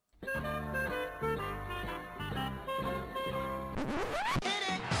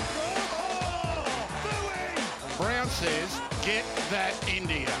Brown says, get that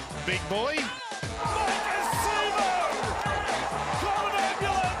India. Big boy. Call an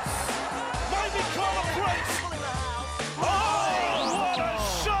ambulance! Maybe call a police! Oh, what a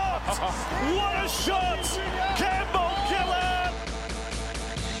shot! What a shot! Campbell Killer!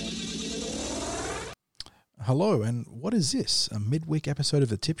 Hello, and what is this? A midweek episode of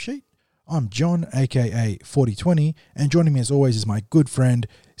the Tip Sheet? I'm John, aka 4020, and joining me as always is my good friend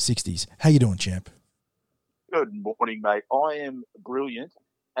 60s. How you doing, champ? Good morning, mate. I am brilliant,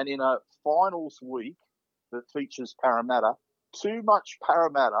 and in a finals week that features Parramatta, too much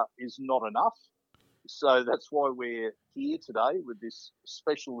Parramatta is not enough. So that's why we're here today with this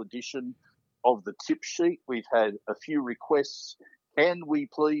special edition of the Tip Sheet. We've had a few requests. Can we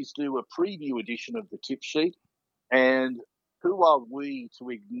please do a preview edition of the Tip Sheet? And who are we to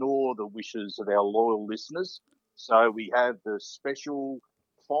ignore the wishes of our loyal listeners? So we have the special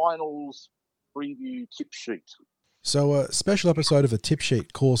finals preview Tip Sheet. So a special episode of the Tip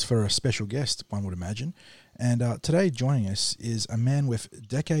Sheet calls for a special guest, one would imagine. And today joining us is a man with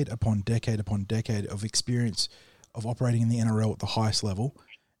decade upon decade upon decade of experience of operating in the NRL at the highest level,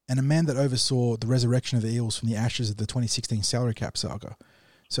 and a man that oversaw the resurrection of the Eels from the ashes of the 2016 salary cap saga.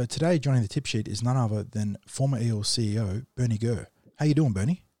 So today joining the Tip Sheet is none other than former Eels CEO, Bernie Gurr. How you doing,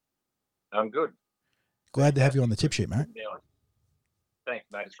 Bernie? I'm good. Glad to have you on the Tip Sheet, mate. Thanks,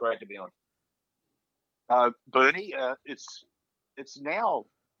 mate. It's great to be on. Bernie, it's now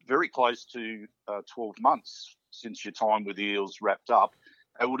very close to 12 months since your time with the Eels wrapped up.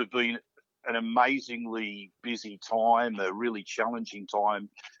 It would have been an amazingly busy time, a really challenging time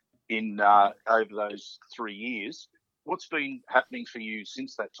in over those 3 years. What's been happening for you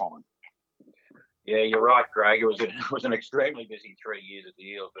since that time? Yeah, you're right, Craig. It was an extremely busy 3 years at the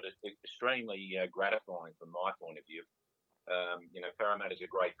Eels, but it's extremely gratifying from my point of view. Parramatta's a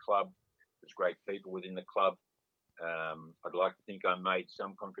great club. There's great people within the club. I'd like to think I made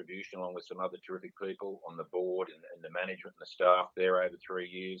some contribution along with some other terrific people on the board and the management and the staff there over 3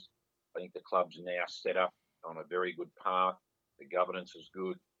 years. I think the club's now set up on a very good path. The governance is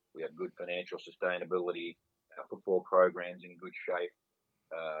good. We have good financial sustainability. Our football program's in good shape.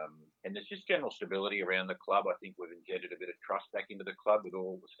 And there's just general stability around the club. I think we've injected a bit of trust back into the club with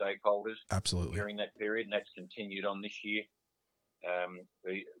all the stakeholders. Absolutely. During that period, and that's continued on this year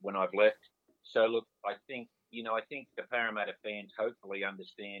when I've left. So, look, I think the Parramatta fans hopefully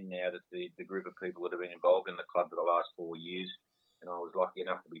understand now that the group of people that have been involved in the club for the last 4 years, and I was lucky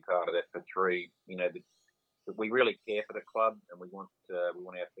enough to be part of that for 3, that we really care for the club, and we want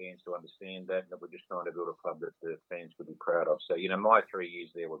our fans to understand that we're just trying to build a club that the fans could be proud of. So, my 3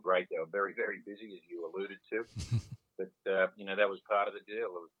 years there were great. They were very, very busy, as you alluded to. But, that was part of the deal.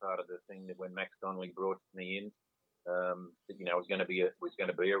 It was part of the thing that when Max Donnelly brought me in, it was going to be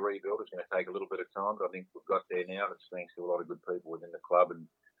a rebuild. It was going to take a little bit of time, but I think we've got there now. It's thanks to a lot of good people within the club, and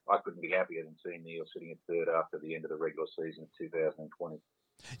I couldn't be happier than seeing the Eels sitting at third after the end of the regular season of 2020.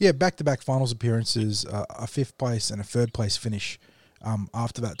 Yeah, back-to-back finals appearances, a fifth place and a third place finish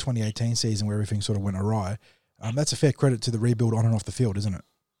after that 2018 season where everything sort of went awry. That's a fair credit to the rebuild on and off the field, isn't it?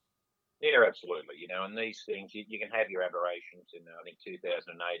 Yeah, absolutely. And these things, you can have your aberrations. And I think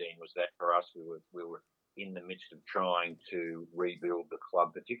 2018 was that for us. We were in the midst of trying to rebuild the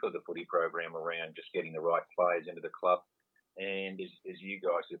club, particularly the footy program, around just getting the right players into the club. And as you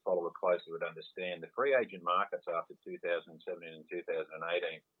guys who follow it closely would understand, the free agent markets after 2017 and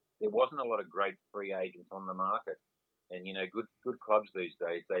 2018, there wasn't a lot of great free agents on the market. And, good clubs these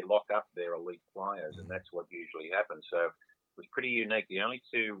days, they lock up their elite players, and that's what usually happens. So it was pretty unique. The only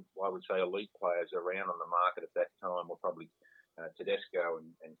two, I would say, elite players around on the market at that time were probably Tedesco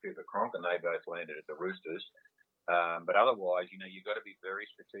and Cooper Cronk, and they both landed at the Roosters. But otherwise, you've got to be very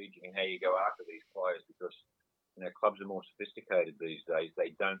strategic in how you go after these players because, clubs are more sophisticated these days.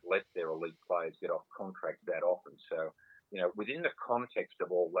 They don't let their elite players get off contract that often. So, within the context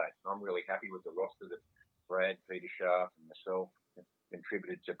of all that, I'm really happy with the roster that Brad, Peter Sharp, and myself have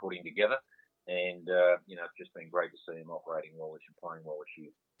contributed to putting together. And, it's just been great to see them operating well and playing well this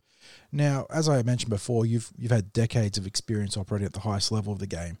year. Now, as I mentioned before, you've had decades of experience operating at the highest level of the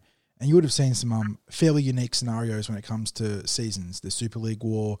game, and you would have seen some fairly unique scenarios when it comes to seasons, the Super League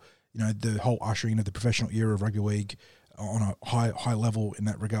war, the whole ushering of the professional era of rugby league on a high level in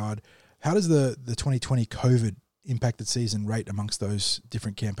that regard. How does the 2020 COVID impacted season rate amongst those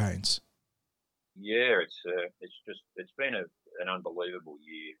different campaigns? Yeah, it's been an unbelievable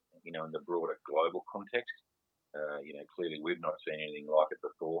year, in the broader global context. Clearly we've not seen anything like it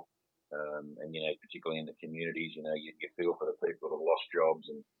before. And, particularly in the communities, you feel for the people that have lost jobs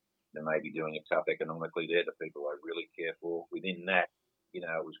and they may be doing it tough economically. They're the people I really care for. Within that, it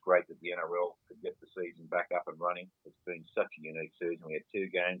was great that the NRL could get the season back up and running. It's been such a unique season. We had 2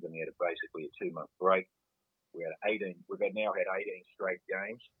 games and we had basically a 2-month break. We've now had 18 straight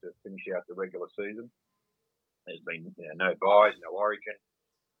games to finish out the regular season. There's been no buys, no origin.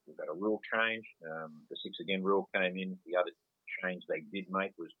 We've had a rule change. The 6 again rule came in. The other change they did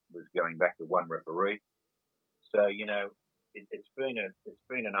make was going back to 1 referee. So it's been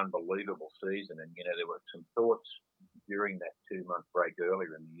an unbelievable season, and there were some thoughts during that 2-month break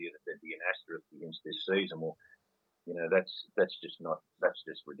earlier in the year that there'd be an asterisk against this season. Well, that's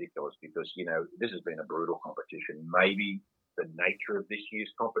just ridiculous because this has been a brutal competition. Maybe the nature of this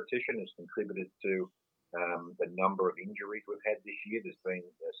year's competition has contributed to the number of injuries we've had this year. There's been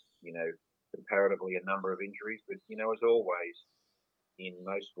comparatively a number of injuries, but as always in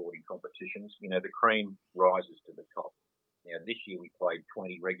most sporting competitions, the cream rises to the top. Now, this year we played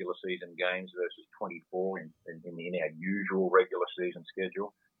 20 regular season games versus 24 in our usual regular season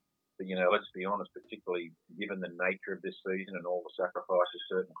schedule. But, let's be honest, particularly given the nature of this season and all the sacrifices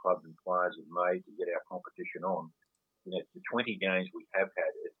certain clubs and players have made to get our competition on, the 20 games we have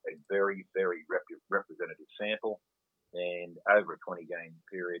had is a very, very representative sample. And over a 20-game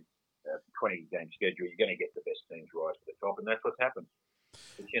period, 20-game schedule, you're going to get the best teams rise to the top, and that's what's happened.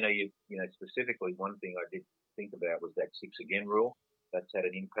 But, specifically one thing I did think about was that 6 again rule. That's had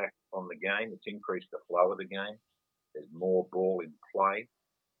an impact on the game. It's increased the flow of the game. There's more ball in play.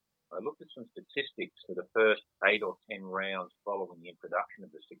 I looked at some statistics for the first 8 or 10 rounds following the introduction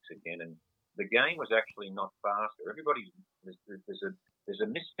of the 6 again, and the game was actually not faster. There's a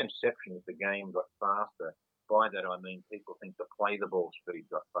misconception that the game got faster. By that I mean people think the play the ball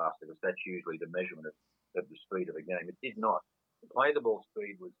speed got faster because that's usually the measurement of the speed of a game. It did not. The play the ball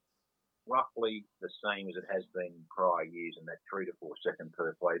speed was roughly the same as it has been in prior years in that 3 to 4 second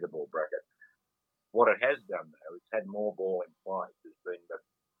per play the ball bracket. What it has done though, it's had more ball in play. There's been the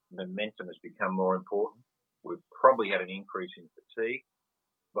momentum has become more important. We've probably had an increase in fatigue,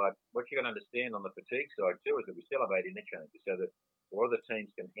 but what you're going to understand on the fatigue side too is that we still have 8 interchanges so that a lot of the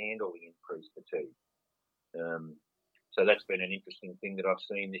teams can handle the increased fatigue. So that's been an interesting thing that I've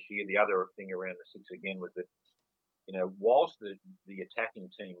seen this year. The other thing around the 6 again was that, whilst the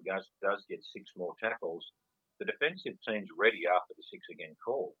attacking team does get 6 more tackles, the defensive team's ready after the 6 again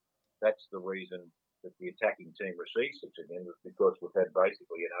call. That's the reason that the attacking team receives 6 again, was because we've had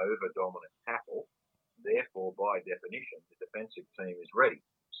basically an over-dominant tackle. Therefore, by definition, the defensive team is ready.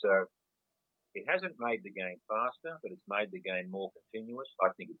 So it hasn't made the game faster, but it's made the game more continuous.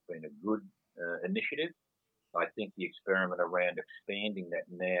 I think it's been a good initiative. I think the experiment around expanding that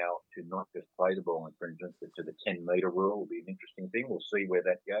now to not just play the ball infringements, but to the 10-metre rule will be an interesting thing. We'll see where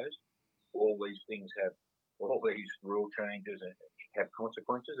that goes. All these rule changes have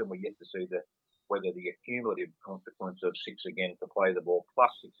consequences, and we're yet to see whether the accumulative consequence of 6 again to play the ball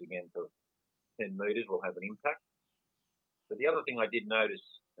plus 6 again for 10 metres will have an impact. But the other thing I did notice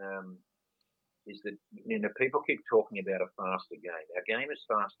is that people keep talking about a faster game. Our game is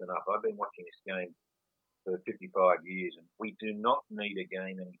fast enough. I've been watching this game for 55 years, and we do not need a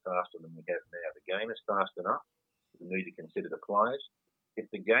game any faster than we have now. The game is fast enough. We need to consider the players. If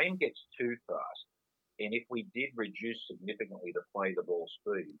the game gets too fast, and if we did reduce significantly the play the ball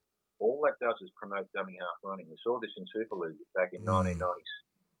speed, all that does is promote dummy half running. We saw this in Super League back in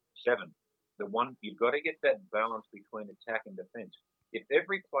 1997. You've got to get that balance between attack and defence. If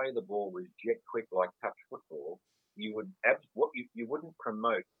every play the ball was jet quick like touch football, you wouldn't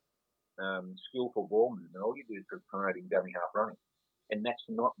promote skillful ball movement. All you do is promoting dummy half running, and that's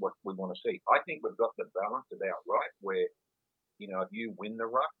not what we want to see. I think we've got the balance about right, where if you win the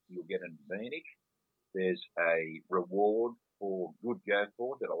ruck, you'll get an advantage. There's a reward for good go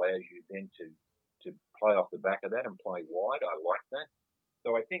forward that allows you then to play off the back of that and play wide. I like that.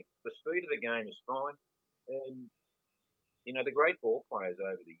 So I think the speed of the game is fine, and the great ball players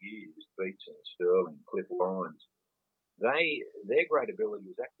over the years, Beetson, Sterling, Cliff Lyons, their great ability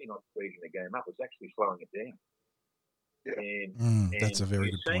was actually not speeding the game up; it's actually slowing it down. Yeah. And that's a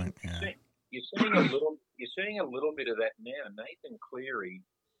very good point. Yeah. You're seeing a little bit of that now. Nathan Cleary,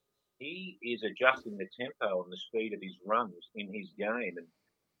 he is adjusting the tempo and the speed of his runs in his game, and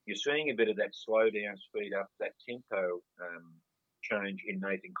you're seeing a bit of that slow down, speed up, that tempo change in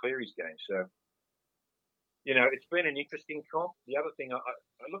Nathan Cleary's game. So, it's been an interesting comp. The other thing, I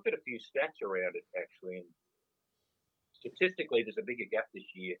looked at a few stats around it actually, and statistically, there's a bigger gap this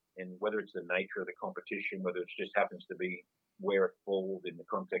year, and whether it's the nature of the competition, whether it just happens to be where it falls in the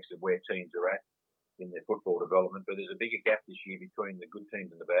context of where teams are at in their football development, but there's a bigger gap this year between the good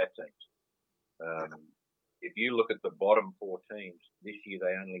teams and the bad teams. if you look at the bottom four teams, this year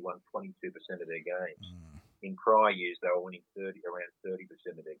they only won 22% of their games. In prior years, they were winning around 30%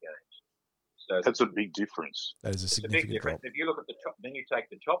 of their games. So that's a big difference. That is a big significant difference. drop. If you look at the top, then you take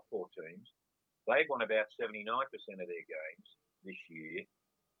the top four teams, they've won about 79% of their games this year.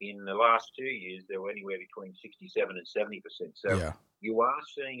 In the last 2 years, they were anywhere between 67 and 70%. So you are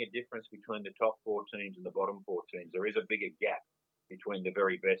seeing a difference between the top four teams and the bottom four teams. There is a bigger gap between the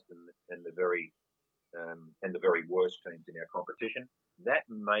very best and the very worst teams in our competition. That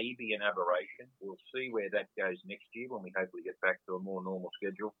may be an aberration. We'll see where that goes next year when we hopefully get back to a more normal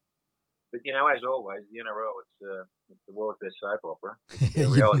schedule. But, you know, as always, the NRL, it's the world's best soap opera.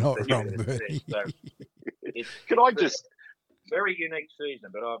 You're not wrong, Bernie. So it's very unique season,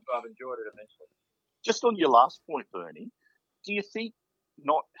 but I've enjoyed it immensely. Just on your last point, Bernie, do you think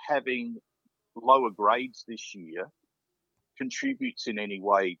not having lower grades this year contributes in any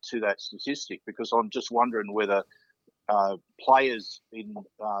way to that statistic? Because I'm just wondering whether players in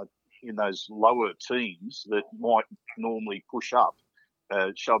those lower teams that might normally push up,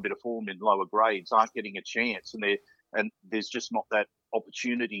 show a bit of form in lower grades, aren't getting a chance, and there's just not that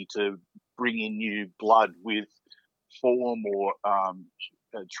opportunity to bring in new blood with form or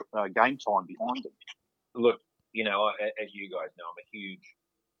game time behind them. Look, you know, as you guys know, I'm a huge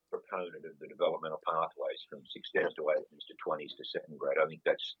proponent of the developmental pathways from 16s to 18s to 20s to second grade. I think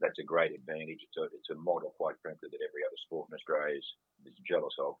that's a great advantage. It's a model, quite frankly, that every other sport in Australia is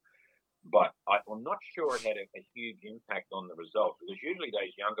jealous of. But I'm not sure it had a huge impact on the results, because usually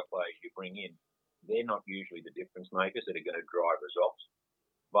those younger players you bring in, they're not usually the difference makers that are going to drive results.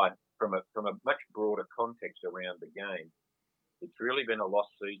 But from a much broader context around the game, it's really been a lost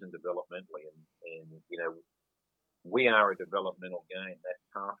season developmentally. And you know, we are a developmental game. That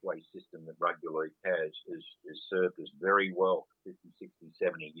pathway system that rugby league has served us very well for 50, 60,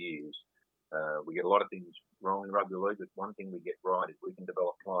 70 years. We get a lot of things wrong in rugby league, but one thing we get right is we can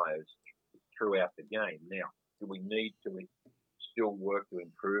develop players throughout the game. Now, do we need to still work to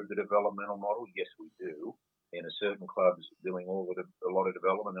improve the developmental model? Yes, we do. And a certain club's doing a lot of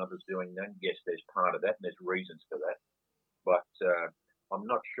development, others doing none. Yes, there's part of that, and there's reasons for that. But I'm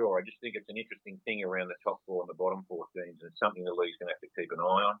not sure. I just think it's an interesting thing around the top four and the bottom four teams, and it's something the league's going to have to keep an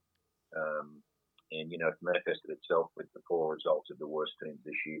eye on. And, you know, it's manifested itself with the poor results of the worst teams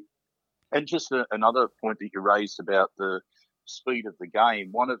this year. And just another point that you raised about the speed of the game,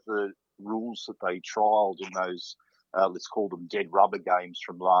 one of the rules that they trialled in those, let's call them dead rubber games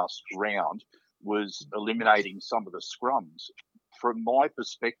from last round, was eliminating some of the scrums. From my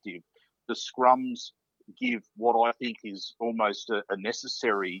perspective, the scrums give what I think is almost a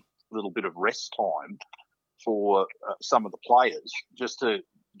necessary little bit of rest time for some of the players, just to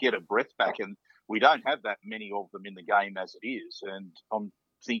get a breath back. And we don't have that many of them in the game as it is. And I'm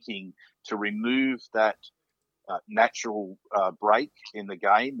thinking to remove that natural break in the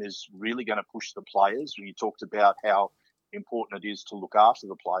game is really going to push the players. You talked about how important it is to look after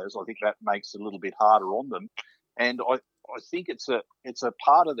the players. I think that makes it a little bit harder on them. And I think it's a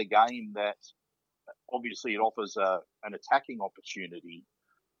part of the game that obviously it offers an attacking opportunity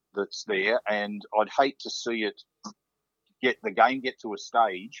that's there. And I'd hate to see it get to a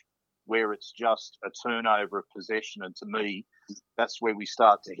stage where it's just a turnover of possession. And to me, that's where we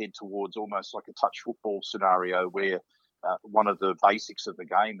start to head towards almost like a touch football scenario where one of the basics of the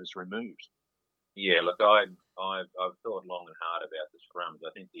game is removed. Yeah, look, I've thought long and hard about the scrums.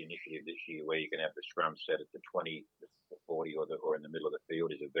 I think the initiative this year where you can have the scrums set at the 20, the 40 or in the middle of the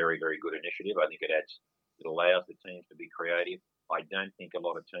field is a very, very good initiative. I think it allows the teams to be creative. I don't think a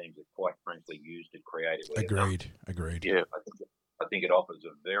lot of teams have quite frankly used it creatively. Agreed. Yeah, I think it offers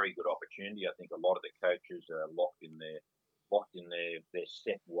a very good opportunity. I think a lot of the coaches are locked in their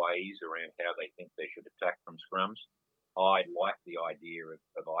set ways around how they think they should attack from scrums. I like the idea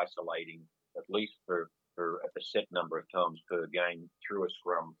of isolating at least for a set number of times per game through a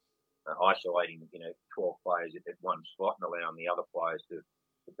scrum, isolating 12 players at one spot and allowing the other players to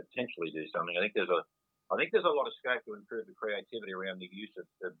potentially do something. I think there's a lot of scope to improve the creativity around the use of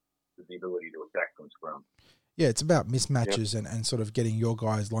the ability to attack from scrum. Yeah, it's about mismatches and sort of getting your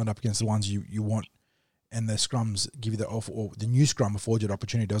guys lined up against the ones you want, and the scrums give you or the new scrum affords you an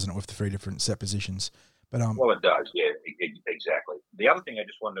opportunity, doesn't it, with the 3 different set positions? But well, it does, yeah, exactly. The other thing I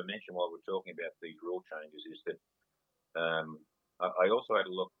just wanted to mention while we're talking about these rule changes is that I also had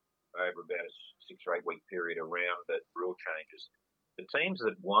a look over about a 6 or 8 week period around the rule changes. The teams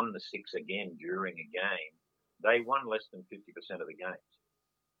that won the 6 again during a game, they won less than 50% of the games.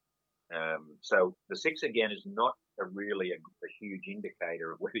 So the 6 again is not really a huge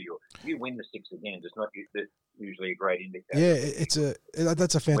indicator of whether you win the 6 again. It's not usually a great indicator. Yeah,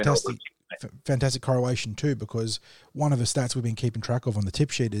 that's a fantastic fantastic correlation too, because one of the stats we've been keeping track of on the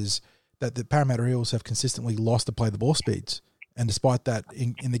tip sheet is that the Parramatta Eels have consistently lost to play the ball speeds. And despite that,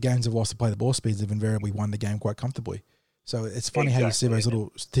 in the games they've lost to play the ball speeds, they've invariably won the game quite comfortably. So it's funny how you see those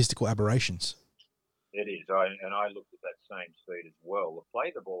little statistical aberrations. It is, and I looked at that same speed as well. The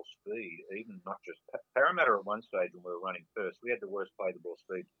play the ball speed, even not just Parramatta at one stage when we were running first, we had the worst play the ball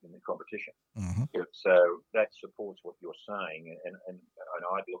speed in the competition. Mm-hmm. So that supports what you're saying, and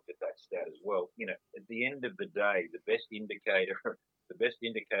I'd looked at that stat as well. You know, at the end of the day, the best indicator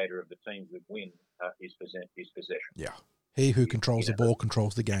of the teams that win is possession. Yeah, he who controls the ball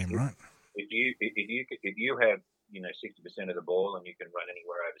controls the game, right? If you have 60% of the ball and you can run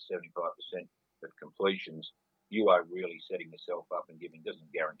anywhere over 75% of completions, you are really setting yourself up and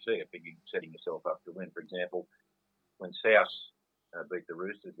doesn't guarantee it, but you're setting yourself up to win. For example, when South beat the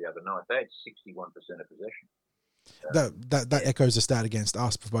Roosters the other night, they had 61% of possession. That echoes the stat against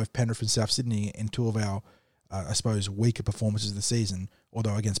us for both Penrith and South Sydney in two of our, I suppose, weaker performances of the season.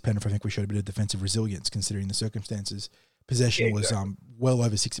 Although against Penrith, I think we showed a bit of defensive resilience considering the circumstances. Possession was well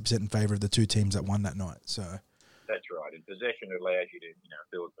over 60% in favour of the two teams that won that night. So. That's right. And possession allows you to,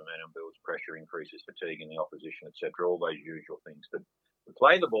 build momentum, builds pressure, increases fatigue in the opposition, etc. All those usual things. But the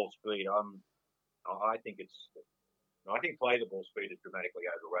play the ball speed, I think play the ball speed is dramatically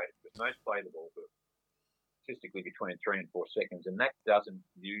overrated because most play the ball are statistically between 3 and 4 seconds, and that doesn't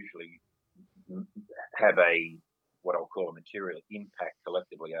usually have what I'll call a material impact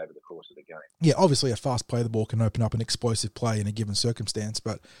collectively over the course of the game. Yeah, obviously a fast play the ball can open up an explosive play in a given circumstance,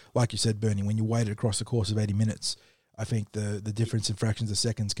 but like you said, Bernie, when you wait it across the course of 80 minutes, I think the difference in fractions of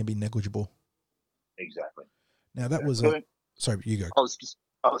seconds can be negligible. Exactly. Now that was sorry, you go. I was just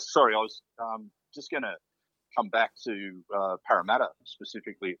going to come back to Parramatta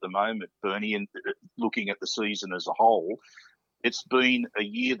specifically at the moment, Bernie, and looking at the season as a whole. It's been a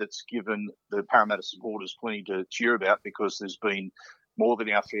year that's given the Parramatta supporters plenty to cheer about because there's been more than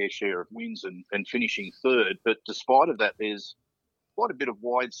our fair share of wins and finishing third. But despite of that, there's quite a bit of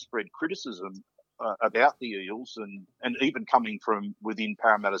widespread criticism about the Eels and even coming from within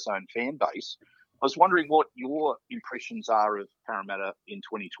Parramatta's own fan base. I was wondering what your impressions are of Parramatta in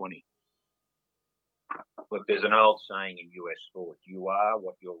 2020. Look, there's an old saying in US sport, you are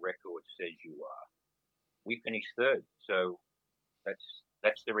what your record says you are. We finished third, so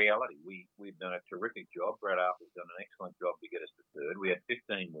that's the reality. We've done a terrific job. Brad Arthur's done an excellent job to get us to third. We had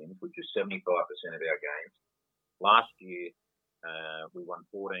 15 wins, which is 75% of our games. Last year, we won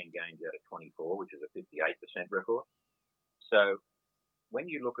 14 games out of 24, which is a 58% record. So when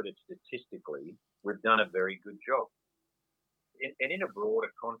you look at it statistically, we've done a very good job. And in a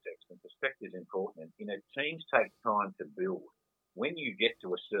broader context, and perspective is important, teams take time to build. When you get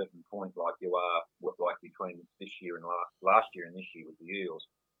to a certain point, like you are, like between this year and last year and this year with the Eels,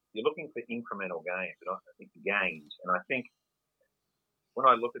 you're looking for incremental gains. And I think when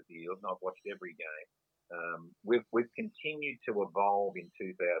I look at the Eels, and I've watched every game, we've continued to evolve in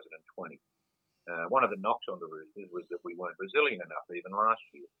 2020. One of the knocks on the Roosters was that we weren't resilient enough even last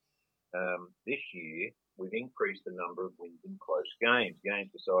year. This year, we've increased the number of wins in close games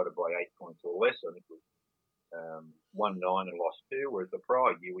decided by 8 points or less. I think we've won 9 and lost 2, whereas the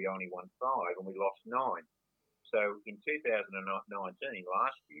prior year we only won 5 and we lost 9. So in 2019,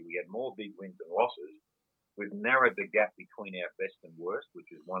 last year, we had more big wins than losses. We've narrowed the gap between our best and worst,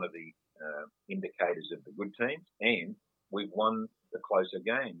 which is one of the indicators of the good teams, and we've won the closer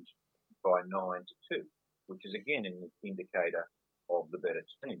games by 9-2, which is again an indicator of the better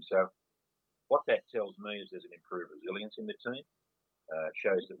team. So what that tells me is there's an improved resilience in the team. It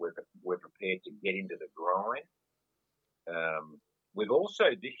shows that we're prepared to get into the grind. We've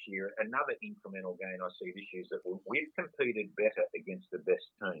also this year, another incremental gain I see this year is that we've competed better against the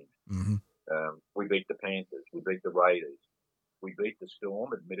best teams. Mm-hmm. We beat the Panthers, we beat the Raiders, we beat the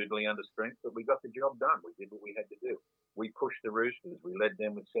Storm, admittedly under strength, but we got the job done. We did what we had to do. We pushed the Roosters. We led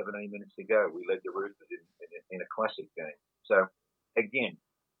them with 17 minutes to go. We led the Roosters in a classic game. So, again,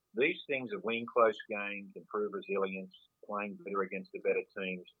 these things of winning close games, improve resilience, playing better against the better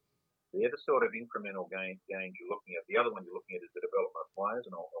teams, they're the sort of incremental gains you're looking at. The other one you're looking at is the development of players,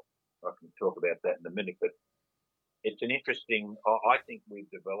 and I can talk about that in a minute. But it's an interesting. I think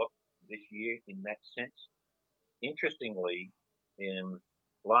we've developed this year in that sense. Interestingly,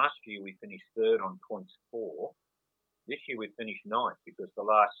 last year we finished third on points 4. This year we finished 9th because the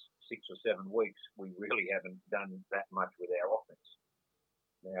last 6 or 7 weeks we really haven't done that much with our offense.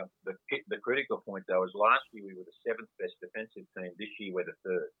 Now, the critical point, though, is last year we were the 7th best defensive team. This year we're the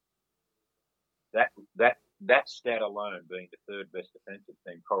 3rd. That stat alone, being the 3rd best defensive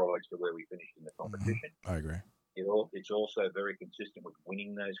team, correlates to where we finished in the competition. I agree. It's also very consistent with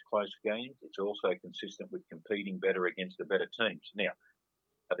winning those close games. It's also consistent with competing better against the better teams. Now,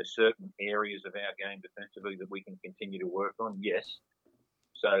 are there certain areas of our game defensively that we can continue to work on? Yes.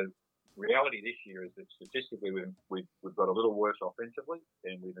 So reality this year is that statistically we've got a little worse offensively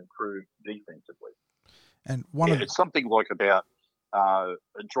and we've improved defensively. And it's something like about a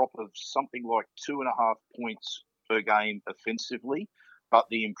drop of something like 2.5 points per game offensively, but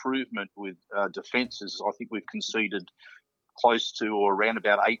the improvement with defence is I think we've conceded close to or around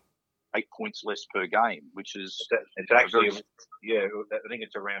about eight points less per game, which is it's actually I think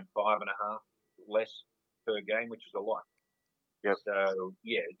it's around 5.5 less per game, which is a lot. Yeah. So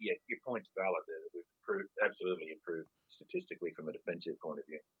your point's valid there. We've absolutely improved statistically from a defensive point of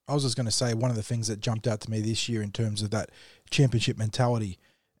view. I was just going to say one of the things that jumped out to me this year in terms of that championship mentality,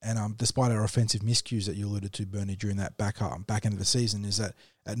 and despite our offensive miscues that you alluded to, Bernie, during that back end of the season, is that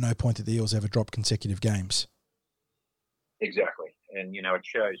at no point did the Eels ever drop consecutive games. Exactly, and it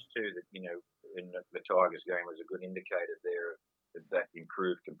shows too that in the Tigers game was a good indicator there of that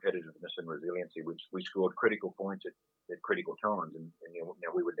improved competitiveness and resiliency, which we scored critical points at critical times, and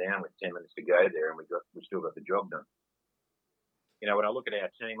we were down with 10 minutes to go there, and we still got the job done. When I look at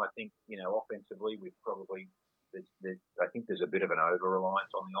our team, I think offensively we've probably I think there's a bit of an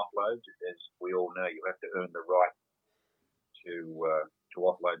over-reliance on the offloads. As we all know, you have to earn the right to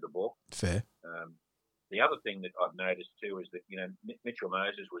offload the ball. Fair. The other thing that I've noticed too is that Mitchell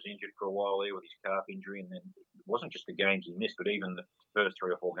Moses was injured for a while there with his calf injury, and then it wasn't just the games he missed, but even the first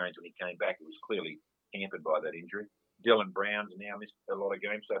 3 or 4 games when he came back, he was clearly hampered by that injury. Dylan Brown's now missed a lot of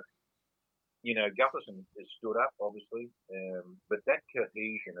games, so Gutherson has stood up obviously, but that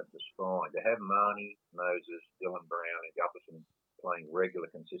cohesion of the spine, to have Marnie, Moses, Dylan Brown, and Gutherson playing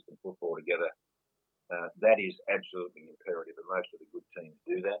regular, consistent football together, that is absolutely imperative, and most of the good teams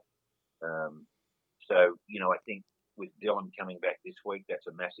do that. So, I think with Dylan coming back this week, that's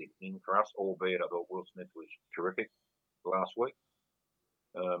a massive in for us, albeit I thought Will Smith was terrific last week.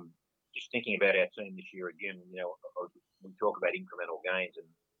 Just thinking about our team this year again, we talk about incremental gains, and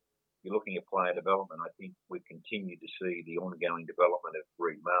you're looking at player development. I think we've continued to see the ongoing development of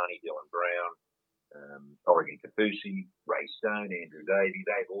Reed Marnie, Dylan Brown, Oregon Kafusi, Ray Stone, Andrew Davey.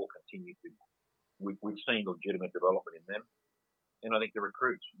 They've all continued to. We've seen legitimate development in them. And I think the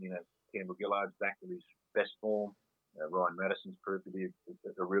recruits, Campbell Gillard's back to his best form. Ryan Madison's proved to be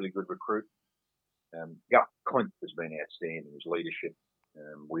a really good recruit. Clint has been outstanding. His leadership,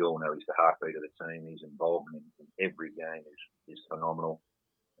 we all know he's the heartbeat of the team. His involvement in every game is phenomenal.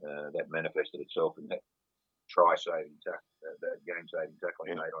 That manifested itself in that try-saving tackle, that game-saving tackle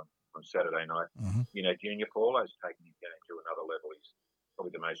he made on Saturday night. Mm-hmm. Junior Paulo's taken his game to another level. He's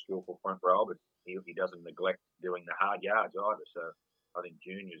probably the most skillful front row, but he doesn't neglect doing the hard yards either. So I think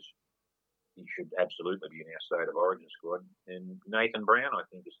he should absolutely be in our State of Origin squad. And Nathan Brown, I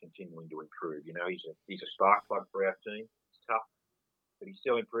think, is continuing to improve. He's a spark plug for our team. It's tough, but he's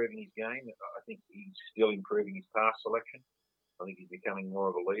still improving his game. I think he's still improving his pass selection. I think he's becoming more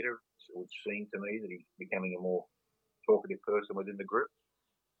of a leader. It would seem to me that he's becoming a more talkative person within the group.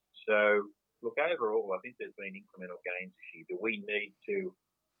 So, look, overall, I think there's been incremental gains this year.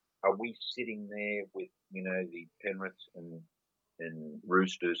 Are we sitting there with, the Penriths and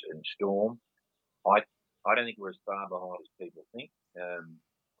Roosters and Storm? I don't think we're as far behind as people think.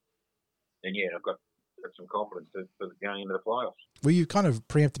 And I've got some confidence for going into the playoffs. Well, you kind of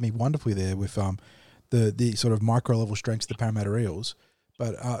preempted me wonderfully there with the sort of micro level strengths of the Parramatta Eels.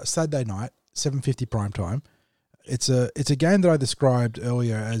 But Saturday night, 7:50 prime time. It's a game that I described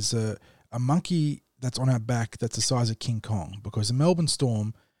earlier as a monkey that's on our back that's the size of King Kong, because the Melbourne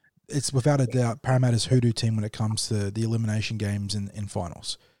Storm, it's without a doubt Parramatta's hoodoo team when it comes to the elimination games in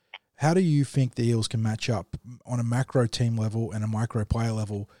finals. How do you think the Eels can match up on a macro team level and a micro player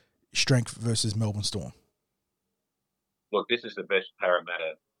level, strength versus Melbourne Storm? Look, this is the best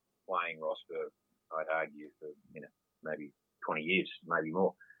Parramatta playing roster, I'd argue, for maybe 20 years, maybe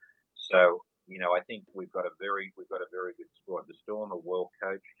more. So, I think we've got a very good squad. The Storm are well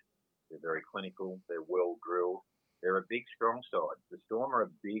coached. They're very clinical. They're well drilled. They're a big, strong side. The Storm are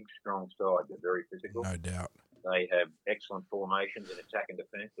a big, strong side. They're very physical. No doubt. They have excellent formations in attack and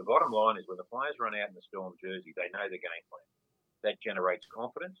defence. The bottom line is when the players run out in the Storm jersey, they know the game plan. That generates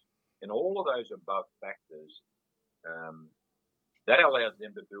confidence. And all of those above factors, that allows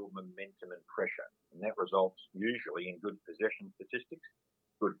them to build momentum and pressure. And that results usually in good possession statistics,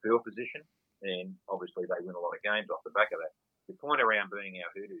 good field position, and obviously they win a lot of games off the back of that. The point around being our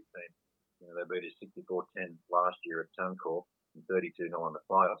hoodoo team, they beat us 64-10 last year at Suncorp and 32-0 in the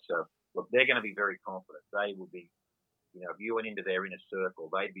playoffs. So, look, they're going to be very confident. They will be, if you went into their inner circle,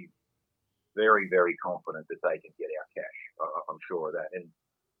 they'd be very, very confident that they can get our cash. I'm sure of that. And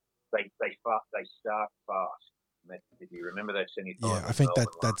they start fast. If you remember that semi-final, Yeah, I think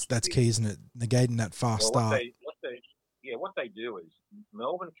that's key, isn't it? Negating that fast start. What they do is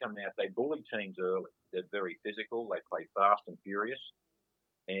Melbourne come out, they bully teams early. They're very physical. They play fast and furious,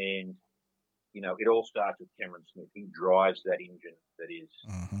 and it all starts with Cameron Smith. He drives that engine that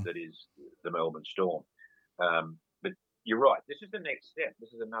is the Melbourne Storm. But you're right. This is the next step.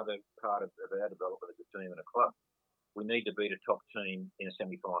 This is another part of our development as a team and a club. We need to beat a top team in a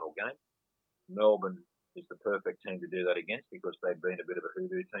semi-final game. Melbourne is the perfect team to do that against because they've been a bit of a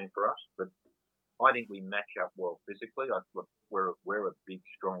hoodoo team for us. But I think we match up well physically. We're a big,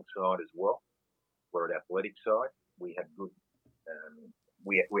 strong side as well. We're an athletic side. We have good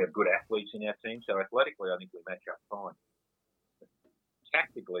we have good athletes in our team. So athletically, I think we match up fine.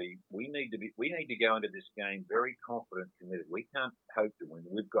 Tactically, we need to go into this game very confident, committed. We can't hope to win.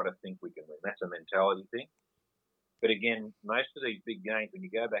 We've got to think we can win. That's a mentality thing. But again, most of these big games, when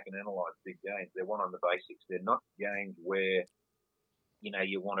you go back and analyse big games, they're one on the basics. They're not games where,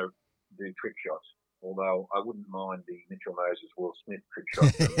 you want to do trick shots. Although I wouldn't mind the Mitchell Moses, Will Smith trick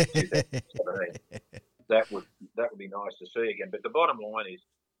shot from 2017. That would be nice to see again. But the bottom line is,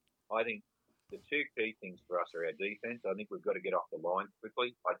 I think the two key things for us are our defence. I think we've got to get off the line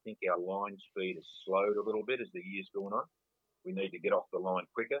quickly. I think our line speed has slowed a little bit as the year's gone on. We need to get off the line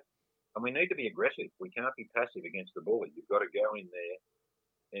quicker. And we need to be aggressive. We can't be passive against the bully. You've got to go in there.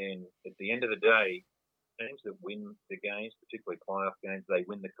 And at the end of the day, teams that win the games, particularly playoff games, they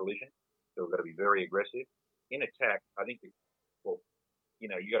win the collision. So we've got to be very aggressive. In attack, I think, we've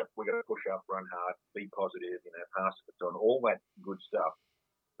got to push up, run hard, be positive, pass the baton, all that good stuff.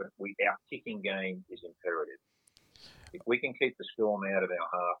 But our kicking game is imperative. If we can keep the Storm out of our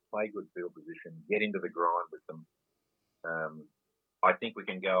half, play good field position, get into the grind with them, I think we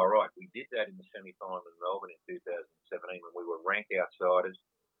can go all right. We did that in the semi-final in Melbourne in 2017 when we were rank outsiders.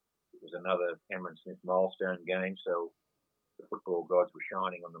 It was another Cameron Smith milestone game, so the football gods were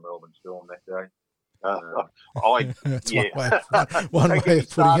shining on the Melbourne Storm that day. That's one way of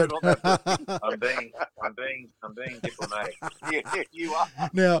putting it. I'm being diplomatic. Yeah, you are.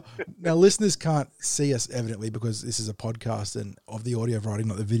 Now, listeners can't see us evidently because this is a podcast and of the audio variety,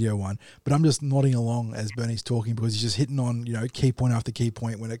 not the video one. But I'm just nodding along as Bernie's talking because he's just hitting on key point after key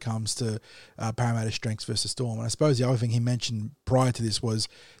point when it comes to Parramatta strengths versus Storm. And I suppose the other thing he mentioned prior to this was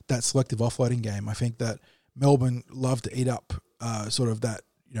that selective offloading game. I think that Melbourne love to eat up sort of that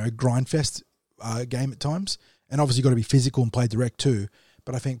grind fest game at times, and obviously got to be physical and play direct too.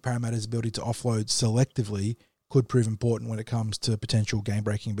 But I think Parramatta's ability to offload selectively could prove important when it comes to potential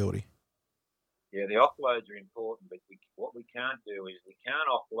game-breaking ability. Yeah, the offloads are important, but what we can't do is we can't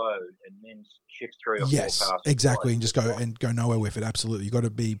offload and then shift 3 or 4 passes. Yes, exactly, and just go nowhere with it. Absolutely, you've got to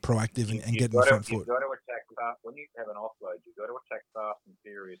be proactive and get in the front foot. You've got to attack when you have an offload. You've got to attack fast and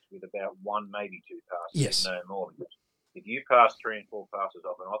furious with about 1, maybe 2 passes. Yes, no more. If you pass 3 and 4 passes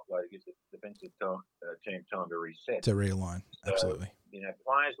off an offload, it gives the defensive team time to reset. To realign, so, absolutely.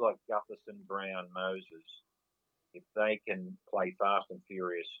 Players like Gutherson, Brown, Moses, if they can play fast and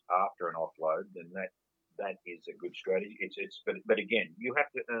furious after an offload, then that is a good strategy. But again, you have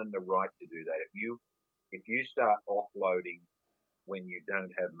to earn the right to do that. If you start offloading when you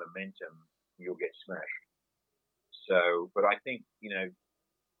don't have momentum, you'll get smashed. So, but I think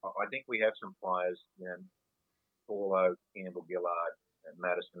I think we have some players, Paulo, Campbell, Gillard, and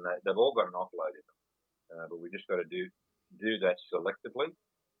Madison. They've all got an offload in them, but we just got to do that selectively.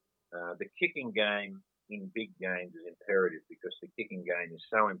 The kicking game in big games is imperative because the kicking game is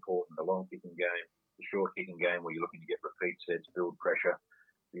so important. The long kicking game, the short kicking game, where you're looking to get repeat sets, build pressure,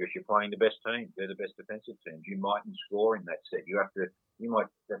 because you're playing the best team. They're the best defensive teams. You mightn't score in that set. You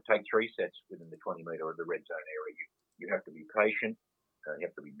might take 3 sets within the 20-metre of the red zone area. You have to be patient. You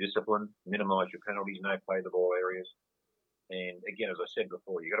have to be disciplined, minimise your penalties, no play the ball areas. And again, as I said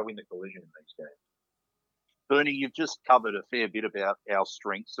before, you've got to win the collision in these games. Bernie, you've just covered a fair bit about our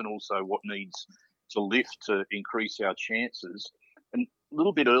strengths and also what needs to lift to increase our chances. And a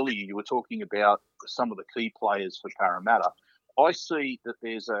little bit earlier, you were talking about some of the key players for Parramatta. I see that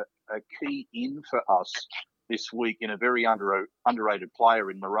there's a key in for us this week in a very underrated player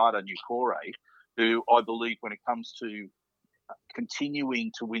in Marata Nukore, who I believe when it comes to continuing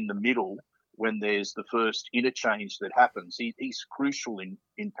to win the middle when there's the first interchange that happens, he's crucial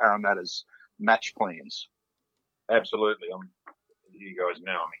in Parramatta's match plans. Absolutely. You guys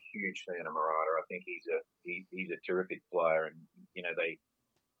know I'm a huge fan of Marata. I think he's a terrific player, and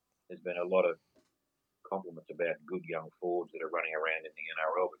there's been a lot of compliments about good young forwards that are running around in the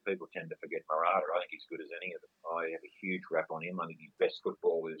NRL, but people tend to forget Marata. I think he's good as any of them. I have a huge rap on him. I think his best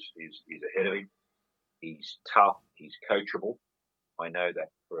football is ahead of him. He's tough. He's coachable. I know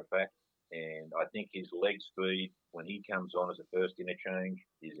that for a fact. And I think his leg speed, when he comes on as a first interchange,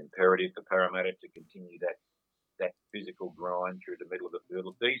 is imperative for Parramatta to continue that physical grind through the middle of the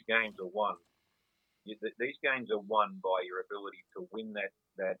field. These games are won. These games are won by your ability to win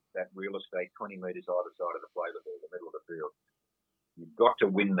that real estate 20 metres either side of the play, the middle of the field. You've got to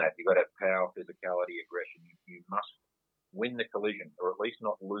win that. You've got to have power, physicality, aggression. You must win the collision, or at least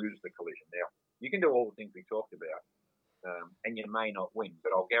not lose the collision. Now, you can do all the things we talked about, and you may not win, but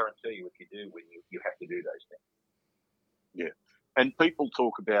I'll guarantee you if you do win, you have to do those things. Yeah. And people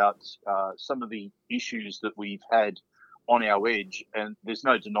talk about some of the issues that we've had on our edge, and there's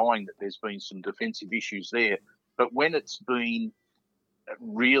no denying that there's been some defensive issues there. But when it's been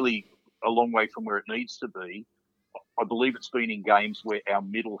really a long way from where it needs to be, I believe it's been in games where our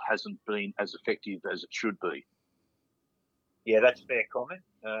middle hasn't been as effective as it should be. Yeah, that's a fair comment.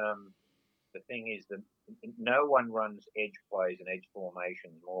 The thing is that no one runs edge plays and edge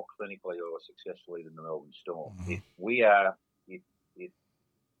formations more clinically or successfully than the Melbourne Storm. Mm-hmm. If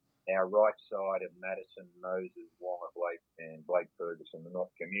our right side of Madison, Moses, Wonga, Blake Ferguson are not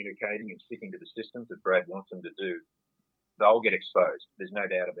communicating and sticking to the systems that Brad wants them to do, they'll get exposed. There's no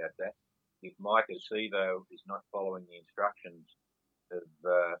doubt about that. If Micah Sevo is not following the instructions of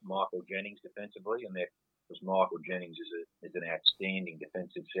Michael Jennings defensively, and because Michael Jennings is an outstanding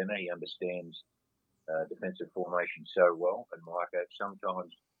defensive centre, he understands defensive formation so well, and Micah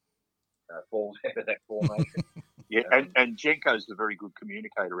sometimes falls out of that formation. Yeah, and Jenko's a very good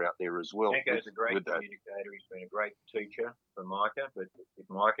communicator out there as well. Jenko's a great communicator. He's been a great teacher for Micah, but if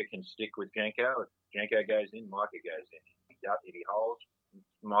Micah can stick with Jenko, if Jenko goes in, Micah goes in. If he holds,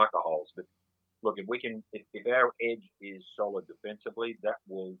 Micah holds. But look, if our edge is solid defensively, that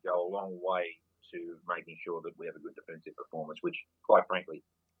will go a long way to making sure that we have a good defensive performance, which, quite frankly,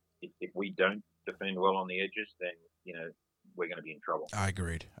 if we don't defend well on the edges, then, we're going to be in trouble. I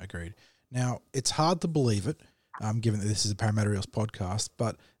agreed. Now, it's hard to believe it, given that this is a Parramatta Eels podcast,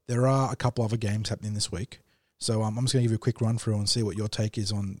 but there are a couple other games happening this week. So I'm just going to give you a quick run through and see what your take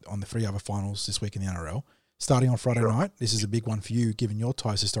is on the three other finals this week in the NRL. Starting on Friday night, this is a big one for you, given your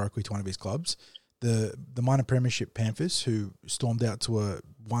ties historically to one of his clubs. The minor premiership Panthers, who stormed out to a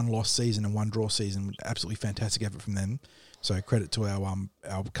one-loss season and one-draw season, absolutely fantastic effort from them. So credit to our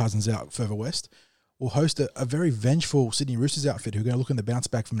cousins out further west. Will host a very vengeful Sydney Roosters outfit who are going to look in the bounce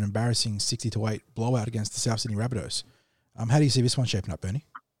back from an embarrassing 60-8 blowout against the South Sydney Rabbitohs. How do you see this one shaping up, Bernie?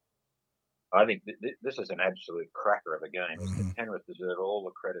 I think this is an absolute cracker of a game. Mm-hmm. Penrith deserve all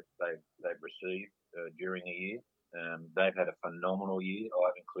the credit they've received during the year. They've had a phenomenal year.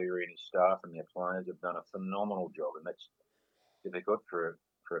 Ivan Cleary and his staff and their players have done a phenomenal job, and that's difficult for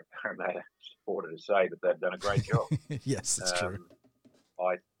a Parramatta supporter to say, but they've done a great job. Yes, that's true.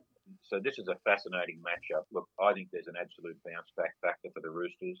 So this is a fascinating matchup. Look, I think there's an absolute bounce-back factor for the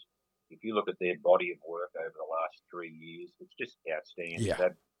Roosters. If you look at their body of work over the last 3 years, it's just outstanding.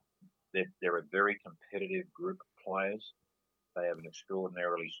 Yeah. They're a very competitive group of players. They have an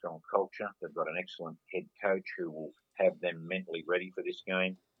extraordinarily strong culture. They've got an excellent head coach who will have them mentally ready for this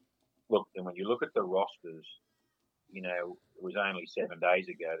game. Look, and when you look at the rosters, it was only 7 days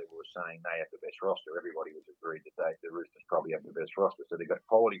ago that we were saying they have the best roster. Everybody was agreed that the Roosters probably have the best roster. So they've got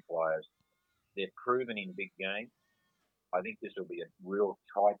quality players. They're proven in big games. I think this will be a real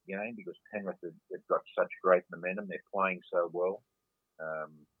tight game because Penrith have got such great momentum. They're playing so well.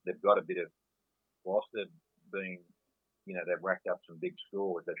 They've got a bit of, whilst they've been, they've racked up some big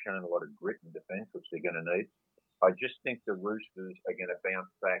scores, they've shown a lot of grit in defence, which they're going to need. I just think the Roosters are going to bounce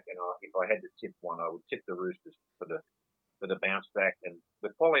back, and if I had to tip one, I would tip the Roosters for the bounce back and the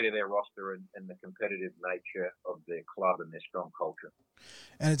quality of their roster and the competitive nature of their club and their strong culture.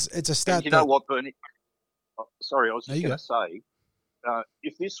 And it's a stat. And you know what, Bernie? Sorry, I was just going to say,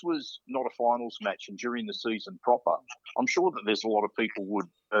 if this was not a finals match and during the season proper, I'm sure that there's a lot of people would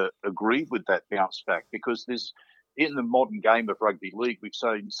agree with that bounce back because there's. In the modern game of rugby league, we've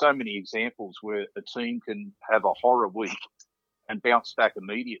seen so many examples where a team can have a horror week and bounce back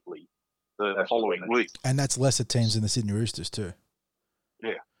immediately the following week. And that's lesser teams than the Sydney Roosters too.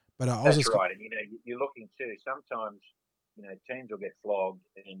 Yeah. But that's right. And, you're looking too, sometimes, teams will get flogged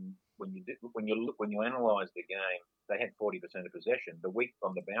and when you analyse the game, they had 40% of possession. The week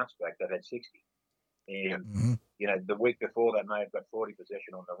on the bounce back, they've had 60. And, the week before they may have got 40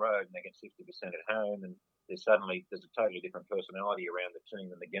 possession on the road and they get 60% at home and there's a totally different personality around the team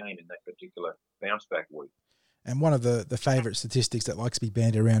and the game in that particular bounce back week. And one of the favourite statistics that likes to be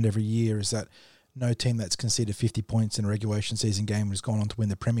bandied around every year is that no team that's conceded 50 points in a regulation season game has gone on to win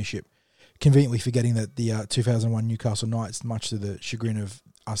the premiership. Conveniently forgetting that the 2001 Newcastle Knights, much to the chagrin of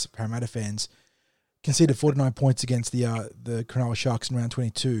us Parramatta fans, conceded 49 points against the Cronulla Sharks in round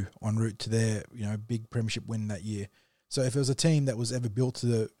 22 en route to their big premiership win that year. So if it was a team that was ever built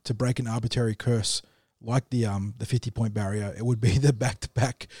to break an arbitrary curse like the 50-point barrier, it would be the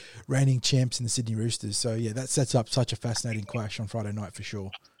back-to-back reigning champs in the Sydney Roosters. So yeah, that sets up such a fascinating clash on Friday night for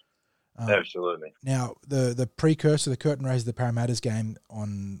sure. Absolutely. Now, the precursor, the curtain raiser, the Parramatta's game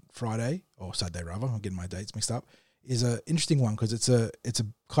on Friday, or Saturday rather, I'm getting my dates mixed up, is an interesting one because it's a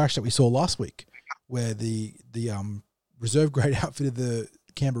clash that we saw last week where the reserve grade outfit of the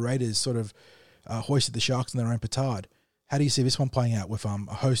Canberra Raiders sort of hoisted the Sharks in their own petard. How do you see this one playing out with a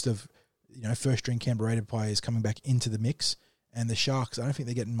host of first-string Canberra Raider players coming back into the mix, and the Sharks, I don't think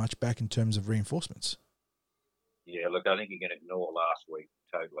they're getting much back in terms of reinforcements. Yeah, look, I think you can ignore last week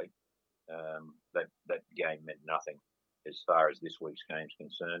totally. That game meant nothing as far as this week's game's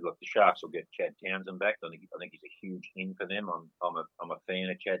concerned. Look, the Sharks will get Chad Townsend back. I think he's a huge in for them. I'm a fan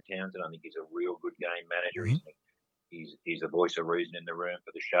of Chad Townsend. I think he's a real good game manager. Mm-hmm. He's a voice of reason in the room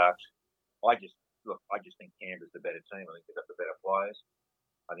for the Sharks. I just think Canberra's the better team. I think they've got the better players.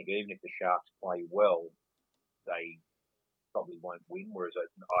 I think even if the Sharks play well, they probably won't win. Whereas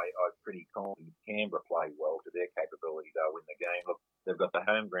I'm pretty confident if Canberra play well to their capability, they'll win the game. Look, they've got the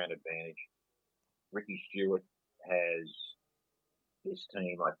home ground advantage. Ricky Stewart has this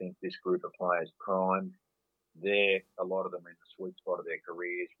team, I think this group of players primed. A lot of them are in the sweet spot of their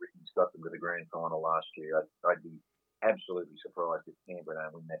careers. Ricky's got them to the grand final last year. I'd be absolutely surprised if Canberra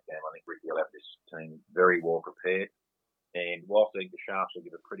don't win that game. I think Ricky will have this team very well prepared. And whilst I think the Sharks will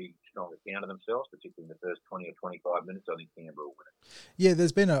give a pretty strong account of themselves, particularly in the first 20 or 25 minutes, I think Canberra will win it. Yeah,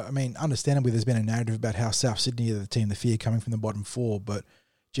 there's been understandably, there's been a narrative about how South Sydney are the team, the fear coming from the bottom four, but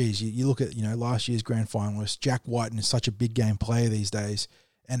geez, you look at, last year's grand finalist, Jack Whiten is such a big game player these days,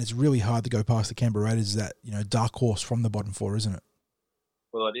 and it's really hard to go past the Canberra Raiders, that, dark horse from the bottom four, isn't it?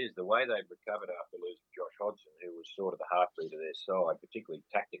 Well, it is. The way they've recovered after losing Josh Hodgson, who was sort of the heartbeat of their side, particularly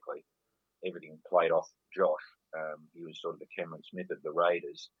tactically, everything played off Josh. He was sort of the Cameron Smith of the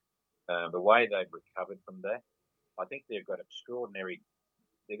Raiders. The way they've recovered from that, I think they've got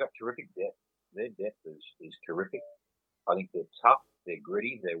terrific depth. Their depth is terrific. I think they're tough, they're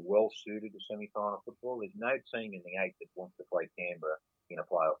gritty, they're well suited to semi-final football. There's no team in the 8 that wants to play Canberra in a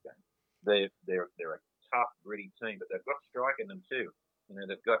playoff game. They're a tough, gritty team, but they've got strike in them too.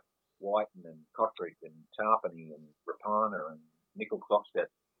 They've got Whiten and Kotrick and Tarpany and Rapana and Nickel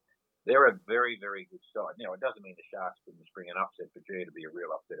Klokstad. They're a very, very good side. Now, it doesn't mean the Sharks couldn't spring an upset, but yeah, to be a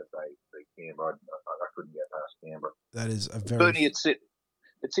real upset if they beat Canberra. I couldn't get past Canberra. That is a very... Bernie,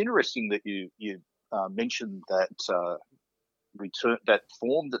 it's interesting that you mentioned that that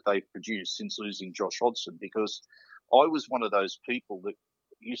form that they've produced since losing Josh Hodgson, because I was one of those people that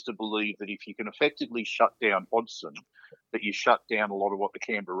used to believe that if you can effectively shut down Hodgson, that you shut down a lot of what the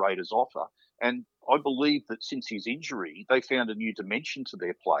Canberra Raiders offer. And I believe that since his injury, they found a new dimension to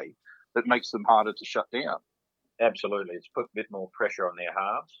their play that makes them harder to shut down. Absolutely. It's put a bit more pressure on their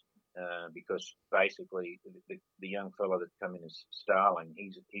halves because basically the young fella that's come in is Starling.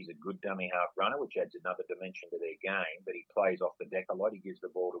 He's a good dummy half runner, which adds another dimension to their game, but he plays off the deck a lot. He gives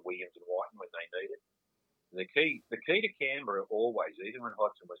the ball to Williams and Whiten when they need it. The key to Canberra always, even when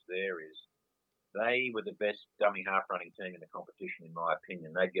Hodgson was there, is they were the best dummy half running team in the competition, in my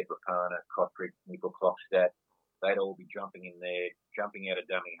opinion. They'd get Rapana, Kotrick, Nickel Klokstad. They'd all be jumping in there, jumping out of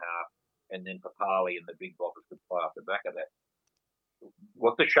dummy half, and then Papali and the big boppers could play off the back of that.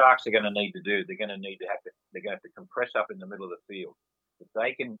 What the Sharks are going to need to do, they're going to have to compress up in the middle of the field. If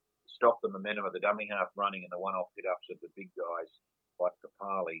they can stop the momentum of the dummy half running and the one-off hit-ups of the big guys like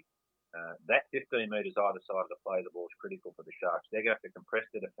Papali, that 15 metres either side of the play of the ball is critical for the Sharks. They're going to have to compress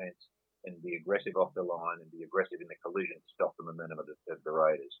the defence and be aggressive off the line and be aggressive in the collision to stop the momentum of the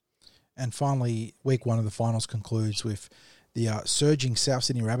Raiders. And finally, week one of the finals concludes with the surging South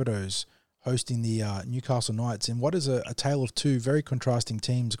Sydney Rabbitohs hosting the Newcastle Knights in what is a tale of two very contrasting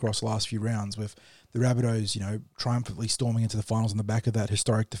teams across the last few rounds, with the Rabbitohs, triumphantly storming into the finals on the back of that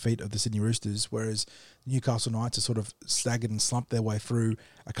historic defeat of the Sydney Roosters, whereas the Newcastle Knights are sort of staggered and slumped their way through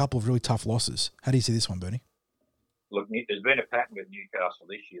a couple of really tough losses. How do you see this one, Bernie? Look, there's been a pattern with Newcastle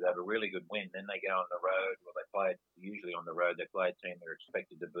this year. They have a really good win, then they go on the road. Well, they play usually on the road. They play a team they're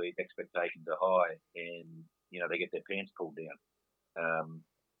expected to beat. Expectations are high, and they get their pants pulled down.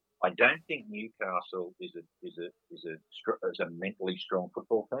 I don't think Newcastle is a mentally strong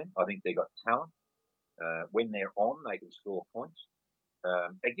football team. I think they've got talent. When they're on, they can score points.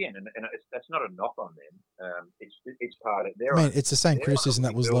 Again, and that's not a knock on them. It's part of. It's the same criticism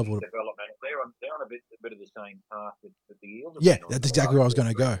that was leveled. Development. They're on a bit of the same path that the Eels. Yeah, that's exactly where I was going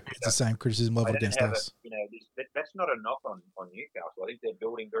to go. It's the same criticism leveled against us. That's not a knock on Newcastle. I think they're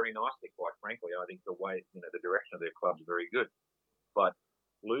building very nicely. Quite frankly, I think the way the direction of their club's very good, but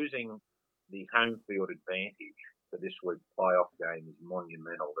losing the home field advantage for this week's playoff game is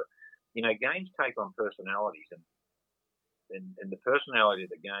monumental. But games take on personalities and the personality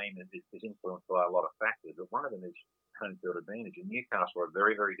of the game is influenced by a lot of factors, but one of them is home field advantage. And Newcastle are a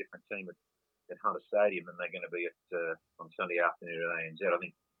very, very different team at Hunter Stadium than they're going to be on Sunday afternoon at ANZ. I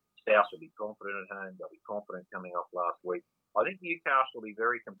think South will be confident at home. They'll be confident coming off last week. I think Newcastle will be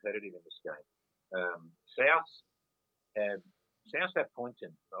very competitive in this game. South have points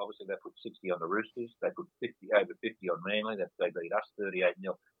in. Obviously, they put 60 on the Roosters. They put over 50 on Manly. They beat us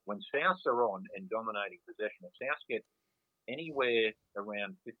 38-0. When Souths are on and dominating possession, if Souths get anywhere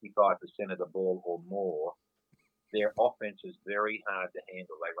around 55% of the ball or more, their offense is very hard to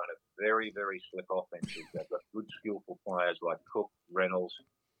handle. They run a very, very slick offense. They've got good, skillful players like Cook, Reynolds,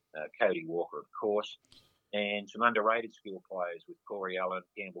 Cody Walker, of course, and some underrated skill players with Corey Allen,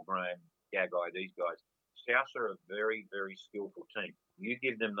 Campbell Graham, Gagai, these guys. Souths are a very, very skillful team. You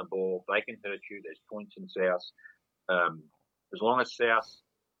give them the ball, they can hurt you. There's points in Souths. As long as Souths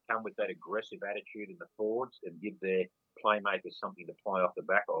come with that aggressive attitude in the forwards and give their playmakers something to play off the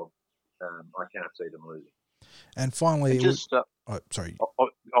back of, I can't see them losing. And finally,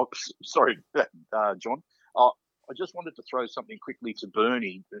 sorry, John. I just wanted to throw something quickly to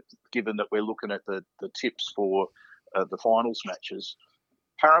Bernie, given that we're looking at the tips for the finals matches.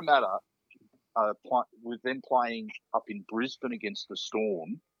 Parramatta, with them playing up in Brisbane against the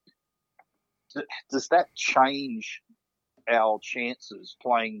Storm, does that change our chances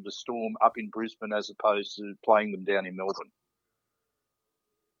playing the Storm up in Brisbane as opposed to playing them down in Melbourne?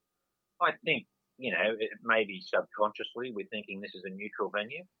 I think, maybe subconsciously we're thinking this is a neutral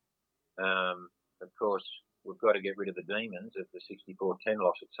venue. Of course, we've got to get rid of the demons of the 64-10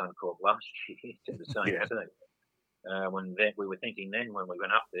 loss at Suncorp last year to the same team. We were thinking then when we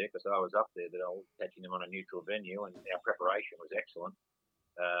went up there, because I was up there, that I was catching them on a neutral venue and our preparation was excellent.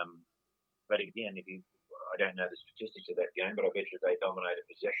 But again, I don't know the statistics of that game, but I bet you they dominated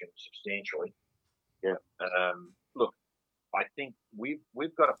possession substantially. Yeah. Look, I think we've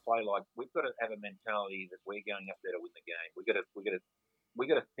got to play we've got to have a mentality that we're going up there to win the game. We got to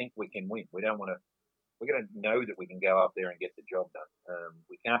think we can win. We don't want to. We're going to know that we can go up there and get the job done.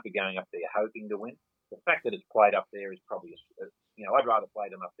 We can't be going up there hoping to win. The fact that it's played up there is probably, I'd rather play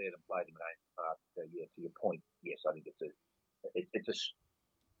them up there than play them at AAMI. So yeah, to your point, yes, I think it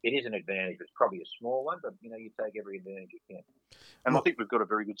is an advantage. It's probably a small one, but you take every advantage you can. And I think we've got a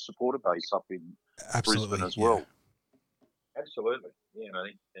very good supporter base up in Brisbane as well. Absolutely, yeah. And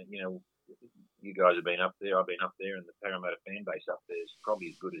I think you guys have been up there. I've been up there, and the Parramatta fan base up there is probably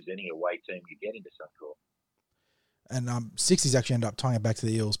as good as any away team you get into Suncorp. And 60s actually ended up tying it back to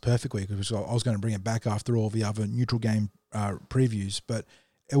the Eels perfectly, because I was going to bring it back after all the other neutral game previews, but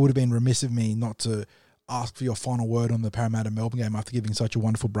it would have been remiss of me not to ask for your final word on the Parramatta-Melbourne game after giving such a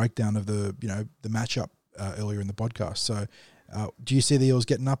wonderful breakdown of the matchup earlier in the podcast. So do you see the Eels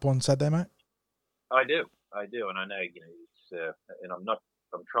getting up on Saturday, mate? I do, and I know it's and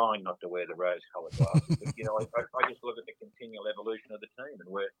I'm trying not to wear the rose-coloured glasses, but I just look at the continual evolution of the team, and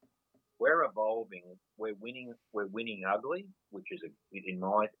we're evolving. We're winning ugly, which is in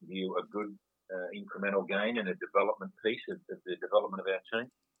my view a good incremental gain and a development piece of the development of our team.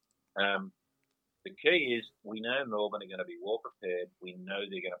 The key is we know Melbourne are going to be well prepared. We know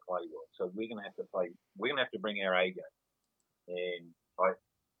they're going to play well, so we're going to have to play. We're going to have to bring our A game, and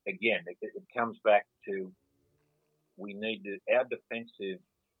it comes back to. We need our defensive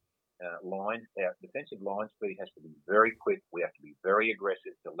line speed has to be very quick. We have to be very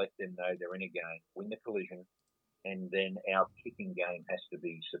aggressive to let them know they're in a game, win the collision, and then our kicking game has to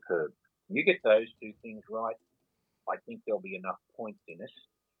be superb. You get those two things right, I think there'll be enough points in us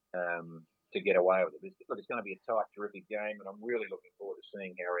to get away with it. It's going to be a tight, terrific game, and I'm really looking forward to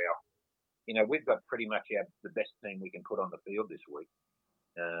seeing how we've got pretty much the best team we can put on the field this week.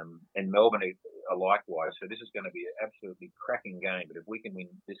 And Melbourne are likewise. So this is going to be an absolutely cracking game. But if we can win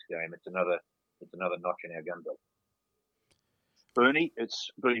this game, it's another notch in our gun belt. Bernie,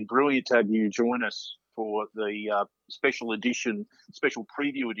 it's been brilliant to have you join us for the special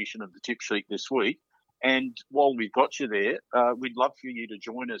preview edition of the Tip Sheet this week. And while we've got you there, we'd love for you to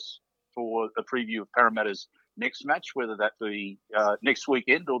join us for a preview of Parramatta's next match, whether that be next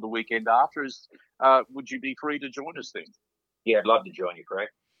weekend or the weekend after. Would you be free to join us then? Yeah, I'd love to join you, Craig.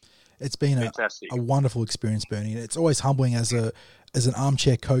 It's been Fantastic. a wonderful experience, Bernie. It's always humbling as an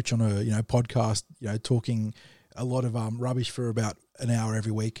armchair coach on a podcast, talking a lot of rubbish for about an hour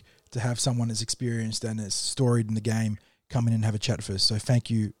every week, to have someone as experienced and as storied in the game come in and have a chat with us. So thank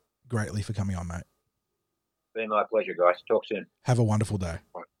you greatly for coming on, mate. Been my pleasure, guys. Talk soon. Have a wonderful day.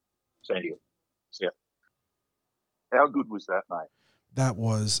 Same to you. Yeah. How good was that, mate? That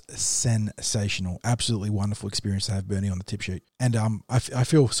was sensational. Absolutely wonderful experience to have Bernie on the tip sheet. And I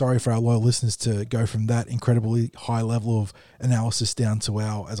feel sorry for our loyal listeners to go from that incredibly high level of analysis down to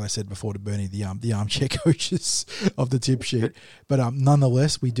our, as I said before to Bernie, the armchair coaches of the tip sheet. But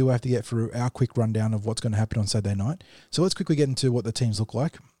nonetheless, we do have to get through our quick rundown of what's going to happen on Saturday night. So let's quickly get into what the teams look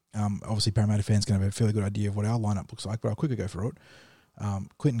like. Obviously, Parramatta fans going to have a fairly good idea of what our lineup looks like, but I'll quickly go through it.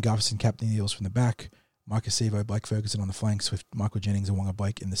 Quinton Gutherson captaining the Eels from the back. Mike Acevo, Blake Ferguson on the flanks with Michael Jennings and Wonga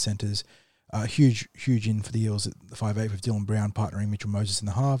Blake in the centres. Huge in for the Eels at the 5'8" with Dylan Brown partnering Mitchell Moses in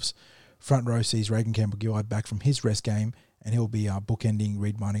the halves. Front row sees Reagan Campbell-Gillard back from his rest game, and he'll be bookending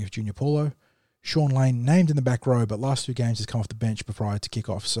Reid Marnie with Junior Paulo. Sean Lane named in the back row, but last 2 games has come off the bench prior to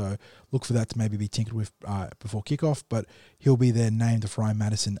kickoff, so look for that to maybe be tinkered with before kickoff, but he'll be there named with Ryan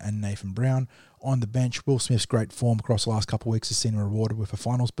Madison and Nathan Brown. On the bench, Will Smith's great form across the last couple of weeks has seen him rewarded with a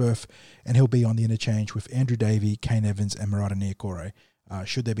finals berth, and he'll be on the interchange with Andrew Davey, Kane Evans and Murata Niokore.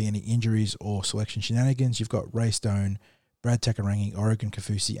 Should there be any injuries or selection shenanigans, you've got Ray Stone, Brad Takarangi, Oregon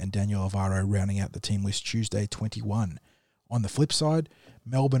Kafusi and Daniel Alvaro rounding out the team list Tuesday 21. On the flip side,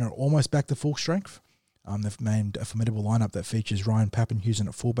 Melbourne are almost back to full strength. They've named a formidable lineup that features Ryan Pappenhuisen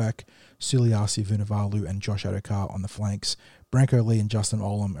at fullback, Suliasi Vunivalu and Josh Adokar on the flanks. Branko Lee and Justin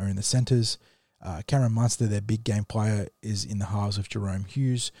Olam are in the centres. Cameron Munster, their big game player, is in the halves with Jerome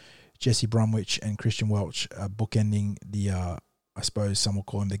Hughes. Jesse Bromwich and Christian Welch are bookending the, I suppose some will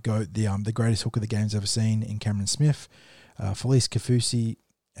call him the GOAT, the greatest hooker the game's ever seen in Cameron Smith. Felice Kafusi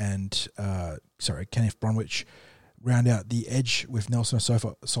and, Kenneth Bromwich round out the edge with Nelson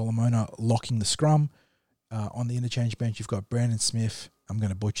Asofa Solomona locking the scrum. On the interchange bench, you've got Brandon Smith, I'm going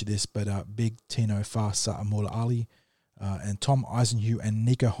to butcher this, but Big Tino Fasa Amula Ali, and Tom Eisenhue and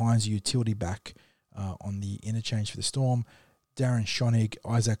Nico Hines, utility back on the interchange for the Storm. Darren Schonig,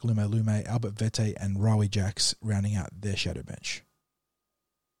 Isaac Lume, Albert Vete, and Rowie Jacks rounding out their shadow bench.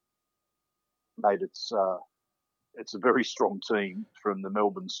 Mate, it's a very strong team from the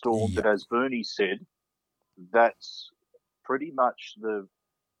Melbourne Storm, but as Bernie said, that's pretty much the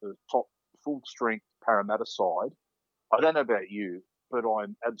top full-strength Parramatta side. I don't know about you, but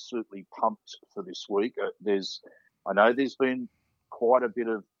I'm absolutely pumped for this week. I know there's been quite a bit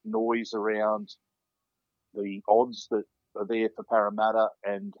of noise around the odds that are there for Parramatta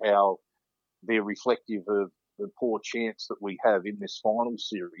and how they're reflective of the poor chance that we have in this final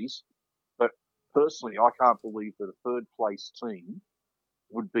series. But personally, I can't believe that a third-place team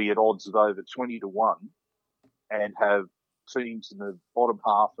would be at odds of over 20-1 and have teams in the bottom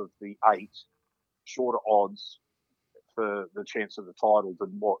half of the 8 shorter odds for the chance of the title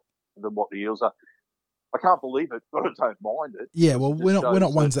than what the Eels are. I can't believe it, but I don't mind it. Yeah, well, we're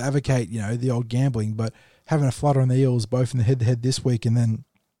not ones that advocate, the old gambling, but having a flutter on the Eels both in the head-to-head this week and then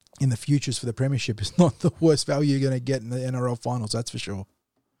in the futures for the premiership is not the worst value you're going to get in the NRL finals, that's for sure.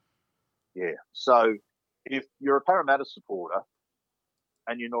 Yeah, so if you're a Parramatta supporter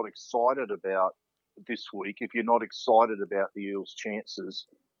and you're not excited about this week, if you're not excited about the Eels' chances,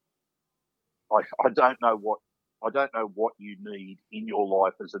 I don't know what you need in your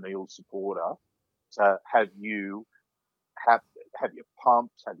life as an Eels supporter to have you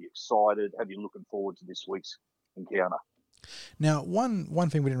pumped, have you excited, have you looking forward to this week's encounter. Now, one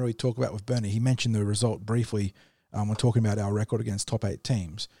thing we didn't really talk about with Bernie, he mentioned the result briefly when talking about our record against top 8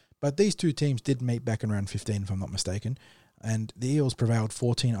 teams. But these two teams did meet back in round 15, if I'm not mistaken, and the Eels prevailed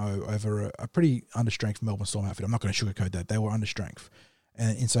 14-0 over a pretty understrength Melbourne Storm outfit. I'm not going to sugarcoat that. They were understrength.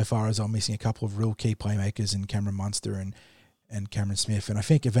 And insofar as I'm missing a couple of real key playmakers in Cameron Munster and Cameron Smith. And I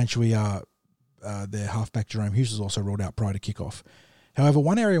think eventually their halfback Jerome Hughes was also ruled out prior to kickoff. However,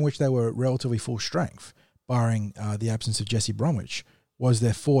 one area in which they were relatively full strength, barring the absence of Jesse Bromwich, was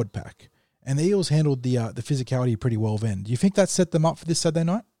their forward pack. And the Eels handled the physicality pretty well then. Do you think that set them up for this Saturday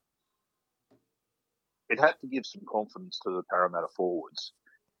night? It had to give some confidence to the Parramatta forwards.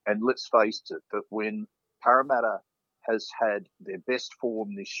 And let's face it, that when Parramatta has had their best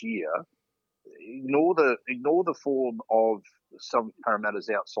form this year, ignore the form of some Parramatta's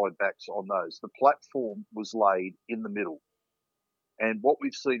outside backs on those. The platform was laid in the middle. And what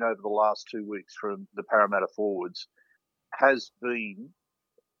we've seen over the last 2 weeks from the Parramatta forwards has been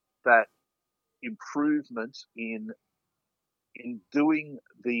that improvement in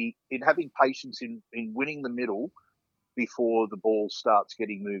having patience in winning the middle before the ball starts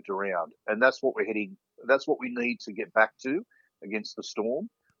getting moved around. And that's what that's what we need to get back to against the Storm.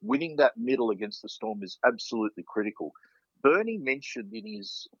 Winning that middle against the Storm is absolutely critical. Bernie mentioned in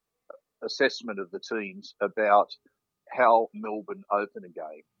his assessment of the teams about how Melbourne open a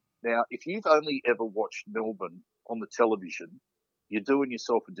game. Now, if you've only ever watched Melbourne on the television, you're doing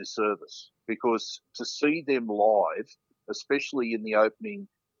yourself a disservice, because to see them live, especially in the opening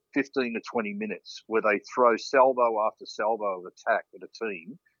 15 to 20 minutes, where they throw salvo after salvo of attack at a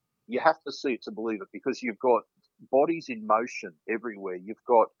team, you have to see it to believe it, because you've got bodies in motion everywhere. You've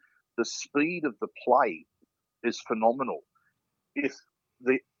got the speed of the play is phenomenal. If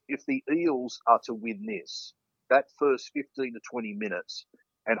the Eels are to win this, that first 15 to 20 minutes,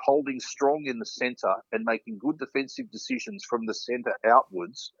 and holding strong in the centre and making good defensive decisions from the centre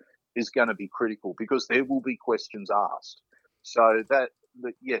outwards is going to be critical, because there will be questions asked. So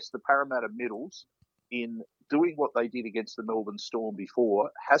yes, the Parramatta middles, in doing what they did against the Melbourne Storm before,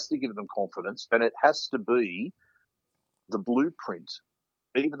 has to give them confidence, and it has to be the blueprint.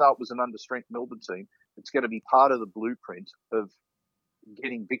 Even though it was an understrength Melbourne team, it's going to be part of the blueprint of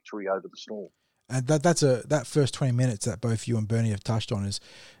getting victory over the Storm. And that first 20 minutes that both you and Bernie have touched on is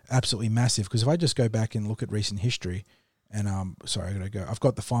absolutely massive, because if I just go back and look at recent history, and sorry, I got to go. I've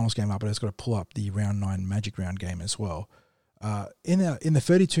got the finals game up, but I've just got to pull up the round 9 Magic Round game as well. In the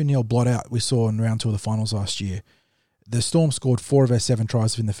 32-0 blowout we saw in round 2 of the finals last year, the Storm scored 4 of their 7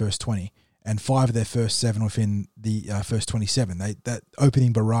 tries within the first 20, and 5 of their first 7 within the first 27. That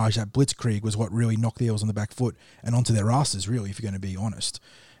opening barrage, that blitzkrieg, was what really knocked the Eels on the back foot and onto their asses, really, if you're going to be honest.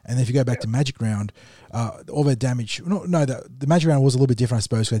 And then if you go back to Magic Round, all their damage... the Magic Round was a little bit different, I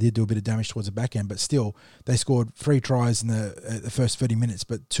suppose, because they did do a bit of damage towards the back end, but still, they scored 3 tries in the first 30 minutes,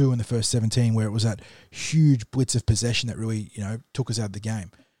 but 2 in the first 17, where it was that huge blitz of possession that really, took us out of the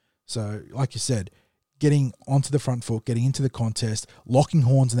game. So, like you said, getting onto the front foot, getting into the contest, locking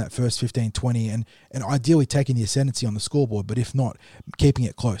horns in that first 15, 20, and ideally taking the ascendancy on the scoreboard, but if not, keeping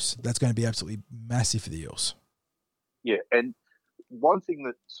it close. That's going to be absolutely massive for the Eels. Yeah, and one thing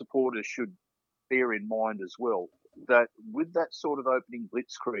that supporters should bear in mind as well, that with that sort of opening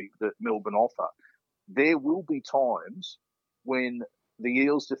blitzkrieg that Melbourne offer, there will be times when the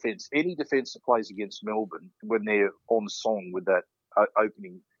Eels defence, any defence that plays against Melbourne, when they're on song with that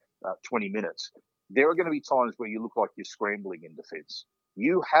opening 20 minutes, there are going to be times where you look like you're scrambling in defence.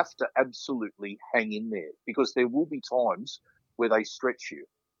 You have to absolutely hang in there, because there will be times where they stretch you.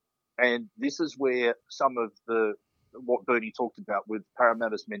 And this is where some of what Bernie talked about with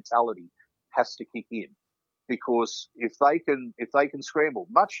Parramatta's mentality has to kick in, because if they can scramble,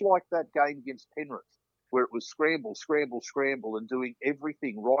 much like that game against Penrith, where it was scramble, and doing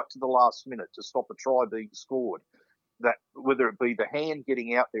everything right to the last minute to stop a try being scored, that whether it be the hand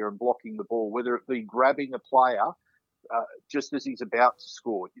getting out there and blocking the ball, whether it be grabbing a player just as he's about to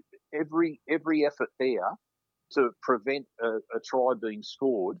score, every effort there to prevent a try being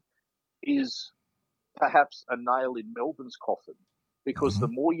scored is perhaps a nail in Melbourne's coffin, because the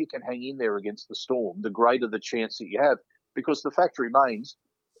more you can hang in there against the Storm, the greater the chance that you have. Because the fact remains,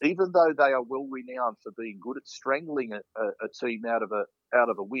 even though they are well renowned for being good at strangling a team out of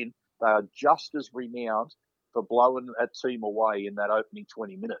a win, they are just as renowned for blowing a team away in that opening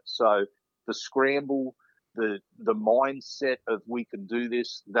 20 minutes. So the scramble, the mindset of we can do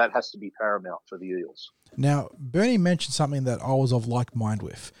this, that has to be paramount for the Eels. Now, Bernie mentioned something that I was of like mind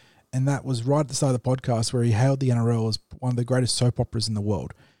with, and that was right at the start of the podcast, where he hailed the NRL as one of the greatest soap operas in the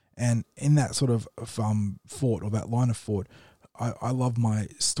world. And in that sort of thought, or that line of thought, I love my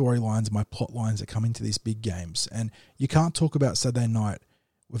storylines, my plot lines that come into these big games. And you can't talk about Saturday night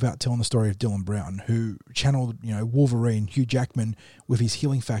without telling the story of Dylan Brown, who channeled, Wolverine, Hugh Jackman, with his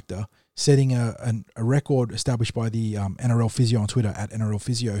healing factor, setting a record established by the NRL physio on Twitter, at NRL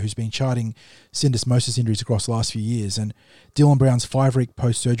Physio, who's been charting syndesmosis injuries across the last few years. And Dylan Brown's 5-week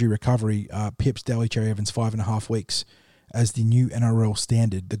post-surgery recovery pips Daly Cherry Evans 5.5 weeks as the new NRL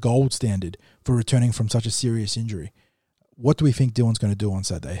standard, the gold standard, for returning from such a serious injury. What do we think Dylan's going to do on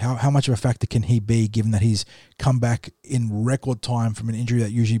Saturday? How much of a factor can he be, given that he's come back in record time from an injury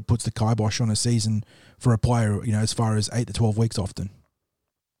that usually puts the kibosh on a season for a player, as far as 8 to 12 weeks often?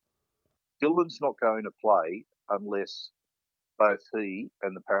 Dylan's not going to play unless both he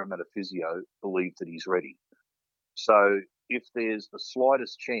and the Parramatta physio believe that he's ready. So if there's the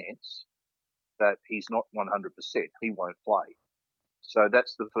slightest chance that he's not 100%, he won't play. So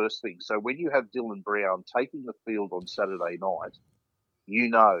that's the first thing. So when you have Dylan Brown taking the field on Saturday night, you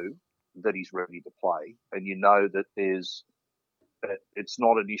know that he's ready to play, and you know that it's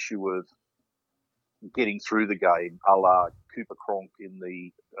not an issue of getting through the game a la Cooper Cronk in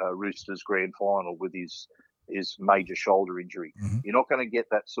the Roosters grand final with his is major shoulder injury. Mm-hmm. You're not going to get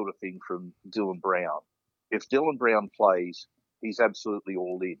that sort of thing from Dylan Brown. If Dylan Brown plays, he's absolutely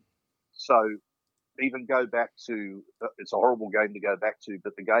all in. So even go back to, it's a horrible game to go back to,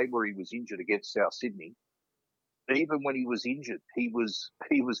 but the game where he was injured against South Sydney, even when he was injured, he was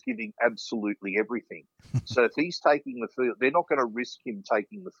giving absolutely everything. So if he's taking the field, they're not going to risk him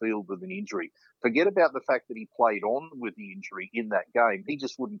taking the field with an injury. Forget about the fact that he played on with the injury in that game. He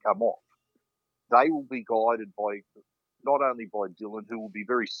just wouldn't come off. They will be guided by, not only by Dylan, who will be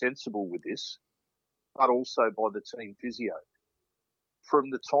very sensible with this, but also by the team physio. From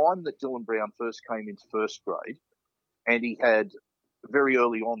the time that Dylan Brown first came into first grade, and he had very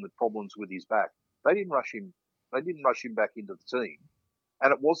early on the problems with his back, they didn't rush him back into the team.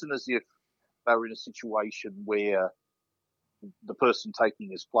 And it wasn't as if they were in a situation where the person taking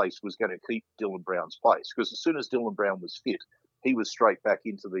his place was going to keep Dylan Brown's place. Because as soon as Dylan Brown was fit, he was straight back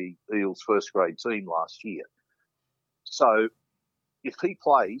into the Eels first grade team last year. So if he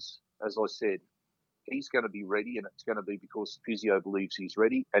plays, as I said, he's going to be ready, and it's going to be because the physio believes he's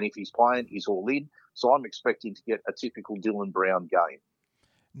ready. And if he's playing, he's all in. So I'm expecting to get a typical Dylan Brown game.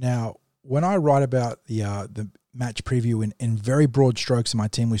 Now, when I write about the match preview in very broad strokes in my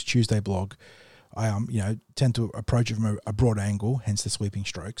Team List Tuesday blog, I tend to approach it from a broad angle, hence the sweeping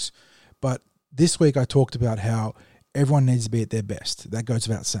strokes. But this week I talked about how everyone needs to be at their best. That goes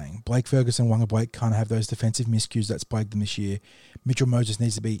without saying. Blake Ferguson, Wanga Blake can't have those defensive miscues that's plagued them this year. Mitchell Moses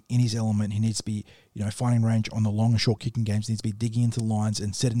needs to be in his element. He needs to be, finding range on the long and short kicking games. He needs to be digging into the lines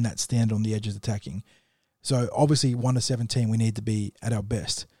and setting that stand on the edges attacking. So obviously 1 to 17, we need to be at our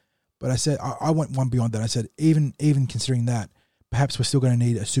best. But I said, I went one beyond that. I said, even considering that, perhaps we're still going to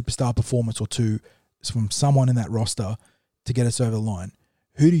need a superstar performance or two from someone in that roster to get us over the line.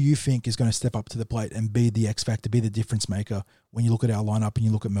 Who do you think is going to step up to the plate and be the X factor, be the difference maker when you look at our lineup and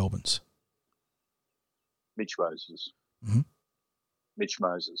you look at Melbourne's? Mitch Moses. Mm-hmm. Mitch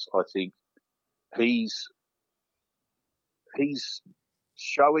Moses. I think he's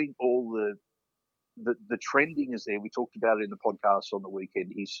showing all the trending is there. We talked about it in the podcast on the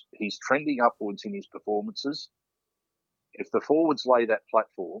weekend. He's trending upwards in his performances. If the forwards lay that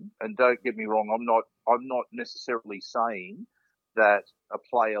platform, and don't get me wrong, I'm not necessarily saying that a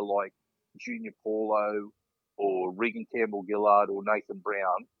player like Junior Paulo or Regan Campbell-Gillard or Nathan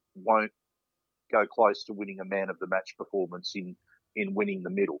Brown won't go close to winning a man of the match performance in winning the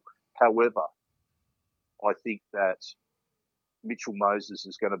middle. However, I think that Mitchell Moses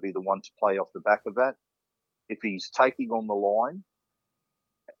is going to be the one to play off the back of that. If he's taking on the line,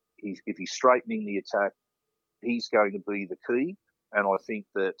 if he's straightening the attack, he's going to be the key. And I think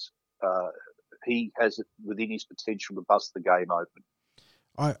that he has it within his potential to bust the game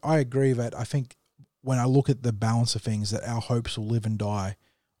open. I agree that I think when I look at the balance of things, that our hopes will live and die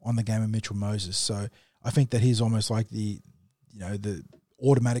on the game of Mitchell Moses. So I think that he's almost like the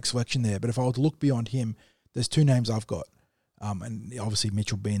automatic selection there. But if I were to look beyond him, there's two names I've got. And obviously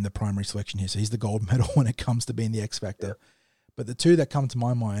Mitchell being the primary selection here. So he's the gold medal when it comes to being the X factor. Yeah. But the two that come to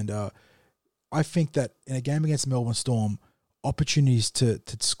my mind are, I think that in a game against the Melbourne Storm, opportunities to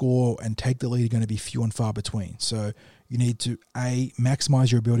score and take the lead are going to be few and far between. So you need to, A,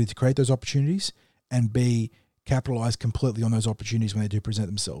 maximize your ability to create those opportunities, and B, capitalize completely on those opportunities when they do present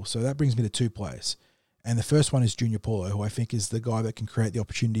themselves. So that brings me to two players. And the first one is Junior Paulo, who I think is the guy that can create the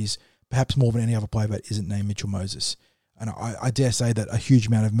opportunities perhaps more than any other player that isn't named Mitchell Moses. And I dare say that a huge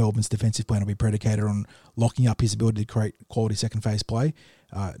amount of Melbourne's defensive plan will be predicated on locking up his ability to create quality second phase play.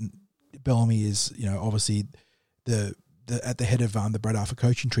 Bellamy is, obviously at the head of the Brad Arthur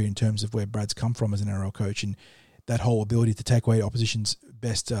coaching tree in terms of where Brad's come from as an NRL coach, and that whole ability to take away opposition's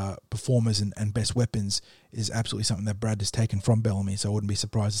best performers and best weapons is absolutely something that Brad has taken from Bellamy. So I wouldn't be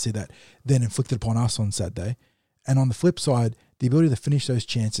surprised to see that then inflicted upon us on Saturday. And on the flip side, the ability to finish those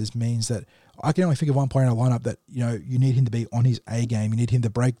chances means that I can only think of one player in our lineup that, you need him to be on his A game. You need him to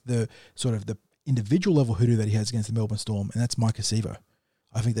break the sort of the individual level hoodoo that he has against the Melbourne Storm, and that's Mike Acevo.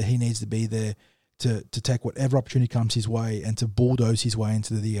 I think that he needs to be there to take whatever opportunity comes his way and to bulldoze his way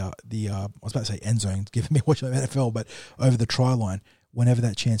into the I was about to say end zone, given me watching the NFL, but over the try line whenever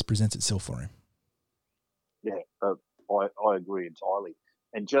that chance presents itself for him. Yeah, I agree entirely.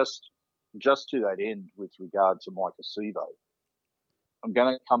 And just to that end, with regard to Mike Acevo, I'm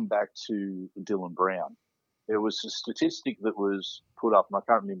going to come back to Dylan Brown. There was a statistic that was put up, and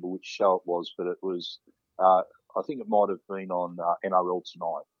I can't remember which show it was, but it was, I think it might have been on NRL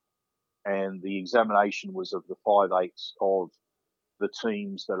Tonight. And the examination was of the 5/8 of the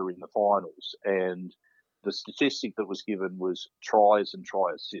teams that are in the finals. And the statistic that was given was tries and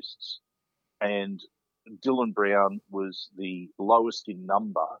try assists. And Dylan Brown was the lowest in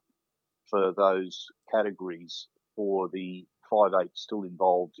number for those categories for the 5/8 still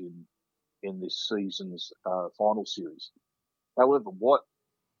involved in this season's final series. However, what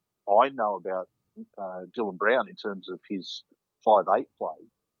I know about Dylan Brown in terms of his 5/8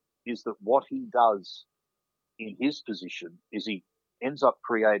 play is that what he does in his position is he ends up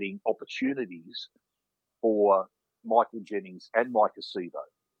creating opportunities for Michael Jennings and Micah Sevo.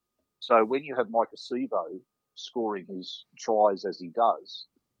 So when you have Micah Sevo scoring his tries as he does,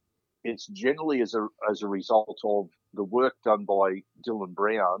 it's generally as a result of the work done by Dylan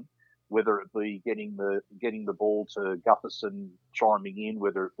Brown, whether it be getting the ball to Gutherson chiming in,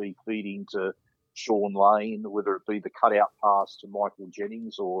 whether it be feeding to Sean Lane, whether it be the cutout pass to Michael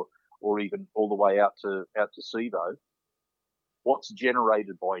Jennings, or even all the way out to Sevo. What's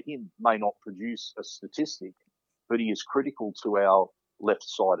generated by him may not produce a statistic, but he is critical to our left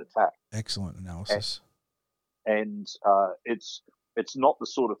side attack. Excellent analysis. And it's not the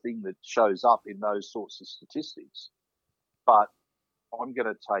sort of thing that shows up in those sorts of statistics, but I'm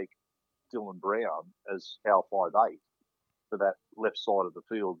going to take Dylan Brown as our 5/8 for that left side of the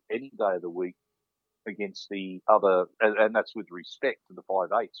field any day of the week against the other, and that's with respect to the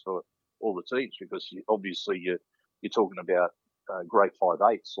 5/8s for all the teams, because obviously you're talking about great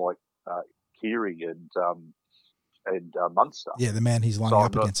 5/8s like Keary and Munster. Yeah, the man he's lining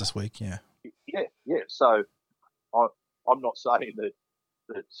up against this week. Yeah. So I'm not saying that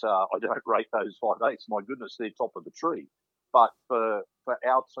I don't rate those 5/8s. My goodness, they're top of the tree. But for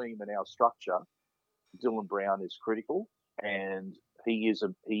our team and our structure, Dylan Brown is critical, and he is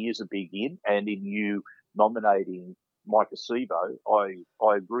a big in. And in you nominating Micah Sevo,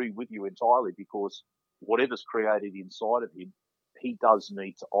 I agree with you entirely, because whatever's created inside of him, he does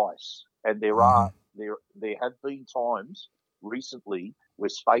need to ice. And there have been times recently where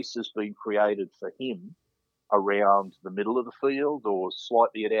space has been created for him around the middle of the field or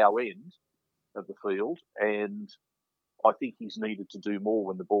slightly at our end of the field, and I think he's needed to do more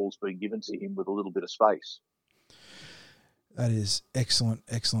when the ball's been given to him with a little bit of space. That is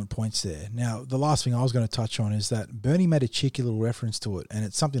excellent points there. Now, the last thing I was going to touch on is that Bernie made a cheeky little reference to it, and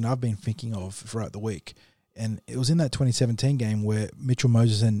it's something I've been thinking of throughout the week. And it was in that 2017 game where Mitchell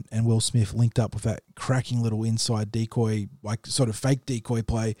Moses and Will Smith linked up with that cracking little inside decoy, like sort of fake decoy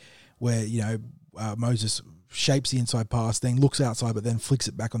play where, Moses shapes the inside pass, then looks outside, but then flicks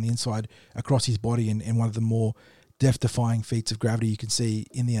it back on the inside across his body in one of the more death-defying feats of gravity you can see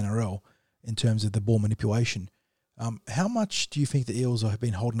in the NRL in terms of the ball manipulation. How much do you think the Eels have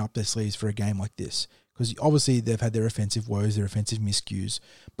been holding up their sleeves for a game like this? Because obviously they've had their offensive woes, their offensive miscues,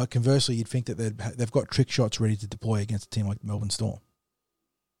 but conversely you'd think that they've got trick shots ready to deploy against a team like the Melbourne Storm.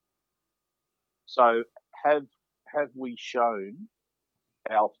 So have we shown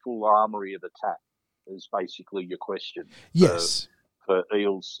our full armoury of attack is basically your question. Yes. For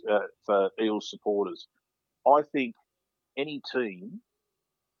Eels supporters. I think any team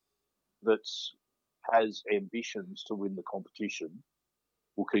that has ambitions to win the competition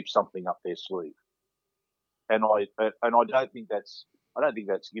will keep something up their sleeve. And I don't think that's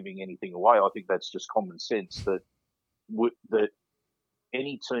giving anything away. I think that's just common sense that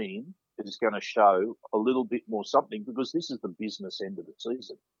any team is going to show a little bit more something, because this is the business end of the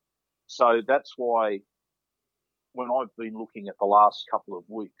season. So that's why when I've been looking at the last couple of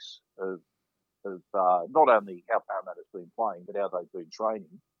weeks of not only how Parramatta's been playing, but how they've been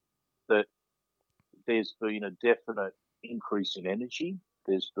training, that there's been a definite increase in energy.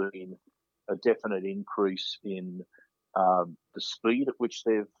 There's been a definite increase in the speed at which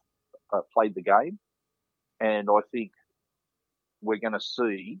they've played the game. And I think we're going to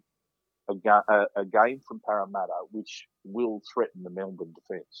see a game from Parramatta which will threaten the Melbourne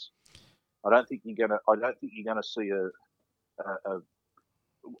defence. I don't think you're going to see a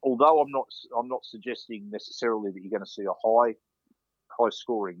although I'm not suggesting necessarily that you're going to see a high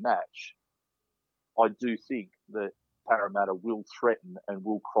scoring match. I do think that Parramatta will threaten and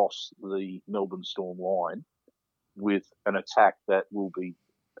will cross the Melbourne Storm line with an attack that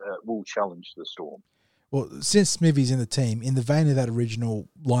will challenge the Storm. Well, since Smithy's in the team, in the vein of that original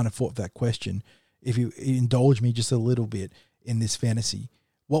line of thought of that question, if you indulge me just a little bit in this fantasy,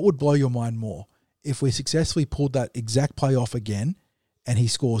 what would blow your mind more? If we successfully pulled that exact play off again and he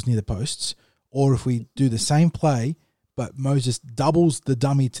scores near the posts, or if we do the same play but Moses doubles the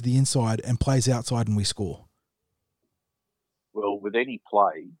dummy to the inside and plays outside and we score? Well, with any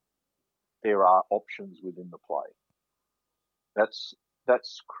play, there are options within the play. That's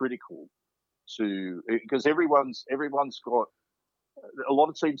critical to, because everyone's got, a lot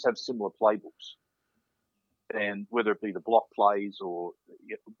of teams have similar playbooks, and whether it be the block plays or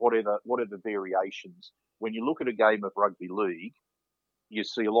whatever variations. When you look at a game of rugby league, you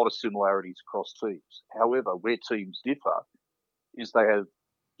see a lot of similarities across teams. However, where teams differ is they have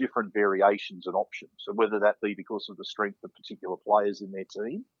different variations and options. So whether that be because of the strength of particular players in their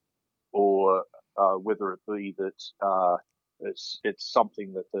team, or whether it be that it's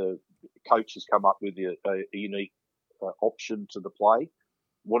something that the coach has come up with a unique option to the play.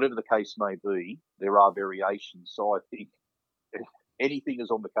 Whatever the case may be, there are variations. So I think anything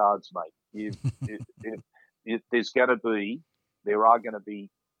is on the cards, mate. There are going to be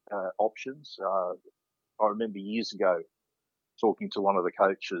options. I remember years ago talking to one of the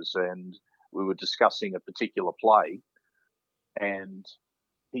coaches, and we were discussing a particular play, and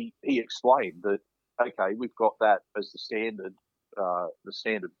he explained that, okay, we've got that as the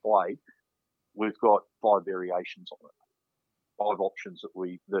standard play. We've got 5 variations on it, 5 options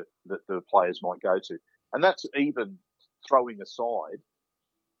that the players might go to, and that's even throwing aside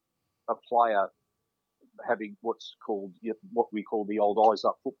a player having what we call the old eyes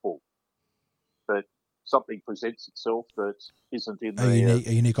up football. That something presents itself that isn't in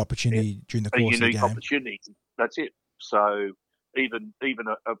a unique opportunity during the course of the game. A unique opportunity. That's it. So even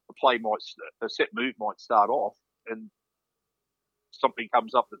a play a set move might start off, and something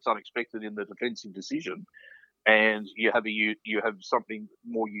comes up that's unexpected in the defensive decision, and you have something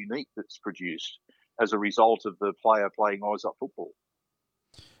more unique that's produced as a result of the player playing eyes up football.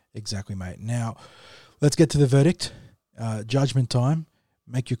 Exactly, mate. Now, let's get to the verdict. Judgment time.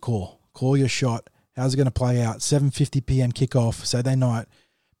 Make your call. Call your shot. How's it going to play out? 7:50 p.m. kickoff, Saturday night.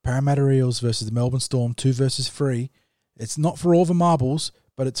 Parramatta Eels versus the Melbourne Storm, 2 versus 3. It's not for all the marbles,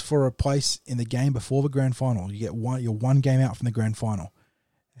 but it's for a place in the game before the grand final. You're one game out from the grand final.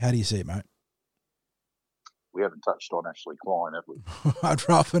 How do you see it, mate? We haven't touched on Ashley Klein, have we? I'd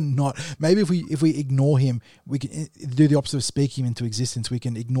rather not. Maybe if we ignore him, we can do the opposite of speaking him into existence. We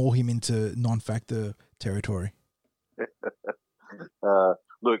can ignore him into non-factor territory.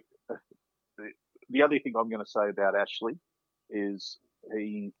 Look, the other thing I'm going to say about Ashley is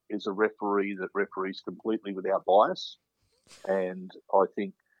he is a referee that referees completely without bias, and I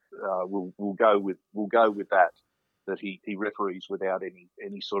think we'll go with that. That he referees without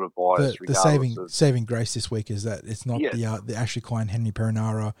any sort of bias. The saving grace this week is that it's not the Ashley Klein, Henry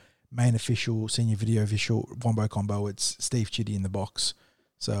Perinara main official, senior video official, Wombo combo. It's Steve Chitty in the box,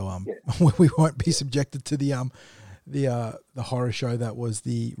 so we won't be subjected to the horror show that was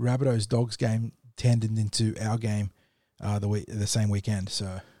the Rabbitohs Dogs game turned into our game the same weekend.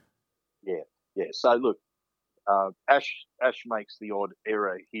 So yeah. So look, Ash makes the odd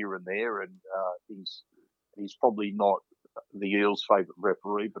error here and there, and he's probably not the Eels' favourite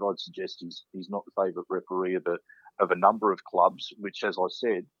referee, but I'd suggest he's not the favourite referee of a number of clubs. Which, as I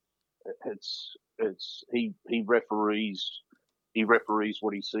said, he referees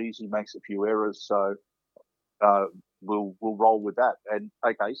what he sees. He makes a few errors, so we'll roll with that. And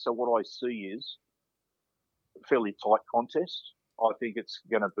okay, so what I see is a fairly tight contest. I think it's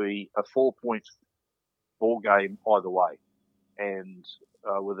going to be a 4-point ball game either way, and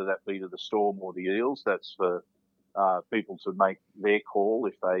whether that be to the Storm or the Eels, that's for people to make their call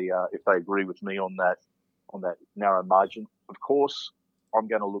if they agree with me on that narrow margin. Of course, I'm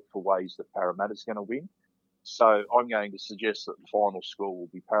going to look for ways that Parramatta's going to win. So I'm going to suggest that the final score will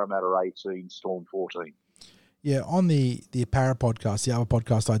be Parramatta 18, Storm 14. Yeah, on the Para podcast, the other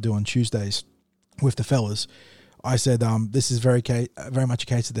podcast I do on Tuesdays with the fellas, I said this is very much a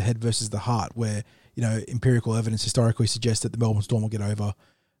case of the head versus the heart, where empirical evidence historically suggests that the Melbourne Storm will get over,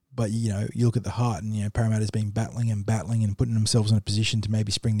 but you look at the heart, and Parramatta's been battling and putting themselves in a position to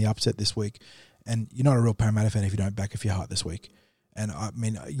maybe spring the upset this week. And you're not a real Parramatta fan if you don't back off your heart this week. And I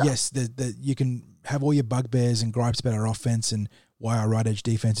mean, yes, you can have all your bugbears and gripes about our offense and why our right edge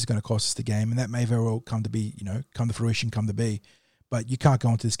defense is going to cost us the game, and that may very well come to fruition, come to be. But you can't go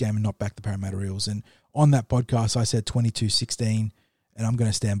into this game and not back the Parramatta Eels. And on that podcast, I said 22-16, and I'm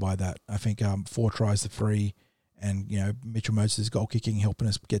going to stand by that. I think 4 tries to 3, and Mitchell Moses' goal kicking helping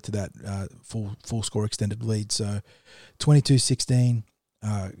us get to that full score extended lead. So 22-16,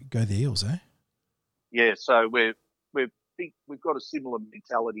 go the Eels, eh? Yeah. So we've got a similar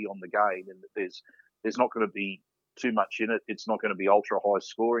mentality on the game, and there's not going to be too much in it. It's not going to be ultra high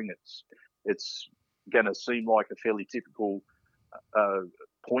scoring. It's going to seem like a fairly typical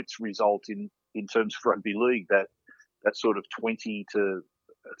points result in terms of rugby league. That sort of 20 to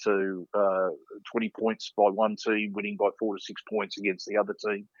 20 points by one team, winning by 4 to 6 points against the other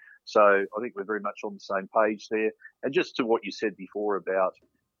team. So I think we're very much on the same page there. And just to what you said before about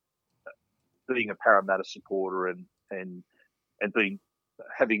being a Parramatta supporter and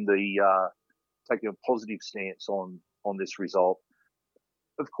taking a positive stance on this result,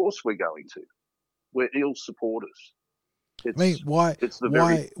 of course we're going to. We're Eels supporters. I mean, why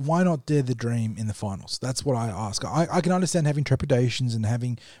very... why not dare the dream in the finals? That's what I ask. I can understand having trepidations and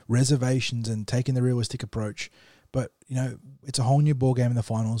having reservations and taking the realistic approach, but you know, it's a whole new ball game in the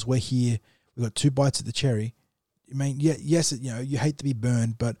finals. We're here. We've got 2 bites at the cherry. I mean, yes, you know, you hate to be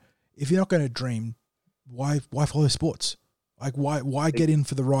burned, but if you're not going to dream, why follow sports? Like, why get in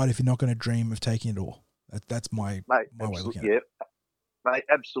for the ride if you're not going to dream of taking it all? That's my way of looking at it. Yeah, mate,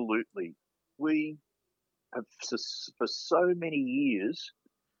 absolutely. We have for so many years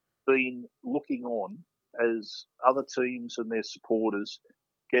been looking on as other teams and their supporters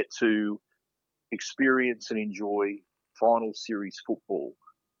get to experience and enjoy final series football.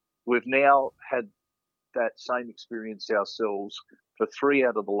 We've now had that same experience ourselves for 3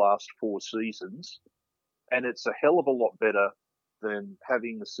 out of the last 4 seasons, and it's a hell of a lot better than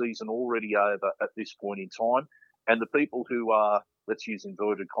having the season already over at this point in time. And the people who are, let's use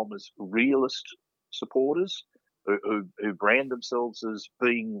inverted commas, realist supporters who brand themselves as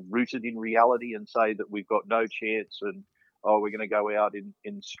being rooted in reality and say that we've got no chance and, we're going to go out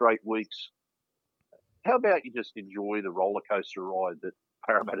in straight weeks. How about you just enjoy the roller coaster ride that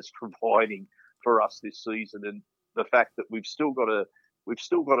Parramatta's providing for us this season, and the fact that we've still got at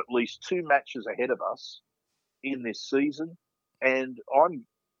least 2 matches ahead of us in this season, and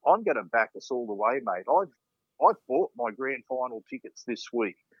I'm going to back us all the way, mate. I've bought my grand final tickets this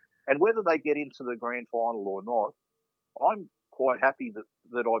week, and whether they get into the grand final or not, I'm quite happy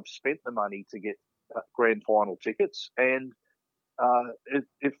that I've spent the money to get grand final tickets, and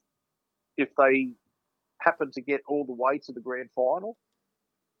if they happen to get all the way to the grand final,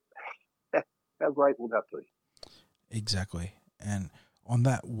 how great will that be? Exactly. And on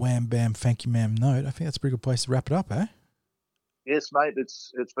that wham bam thank you ma'am note, I think that's a pretty good place to wrap it up, eh? Yes, mate.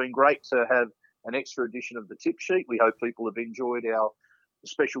 It's been great to have an extra edition of the tip sheet. We hope people have enjoyed our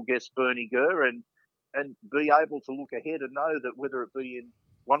special guest Bernie Gurr and be able to look ahead and know that whether it be in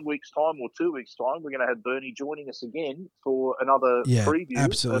 1 week's time or 2 weeks' time, we're going to have Bernie joining us again for another preview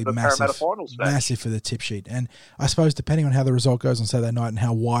absolutely of the Parramatta final stage. Massive for the tip sheet. And I suppose depending on how the result goes on Saturday night and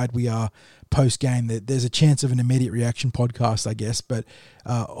how wide we are post-game, there's a chance of an immediate reaction podcast, I guess, but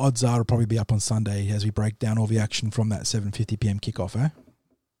odds are it'll probably be up on Sunday as we break down all the action from that 7:50pm kickoff, eh?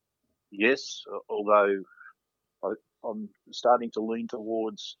 Yes, although I'm starting to lean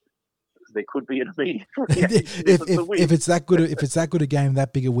towards there could be an immediate reaction if it's that good a game,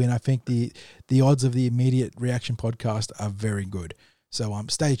 that big a win, I think the odds of the immediate reaction podcast are very good. So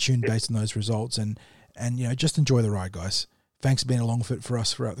stay tuned based on those results and you know, just enjoy the ride, guys. Thanks for being along for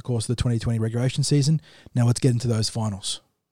us throughout the course of the 2020 regulation season. Now let's get into those finals.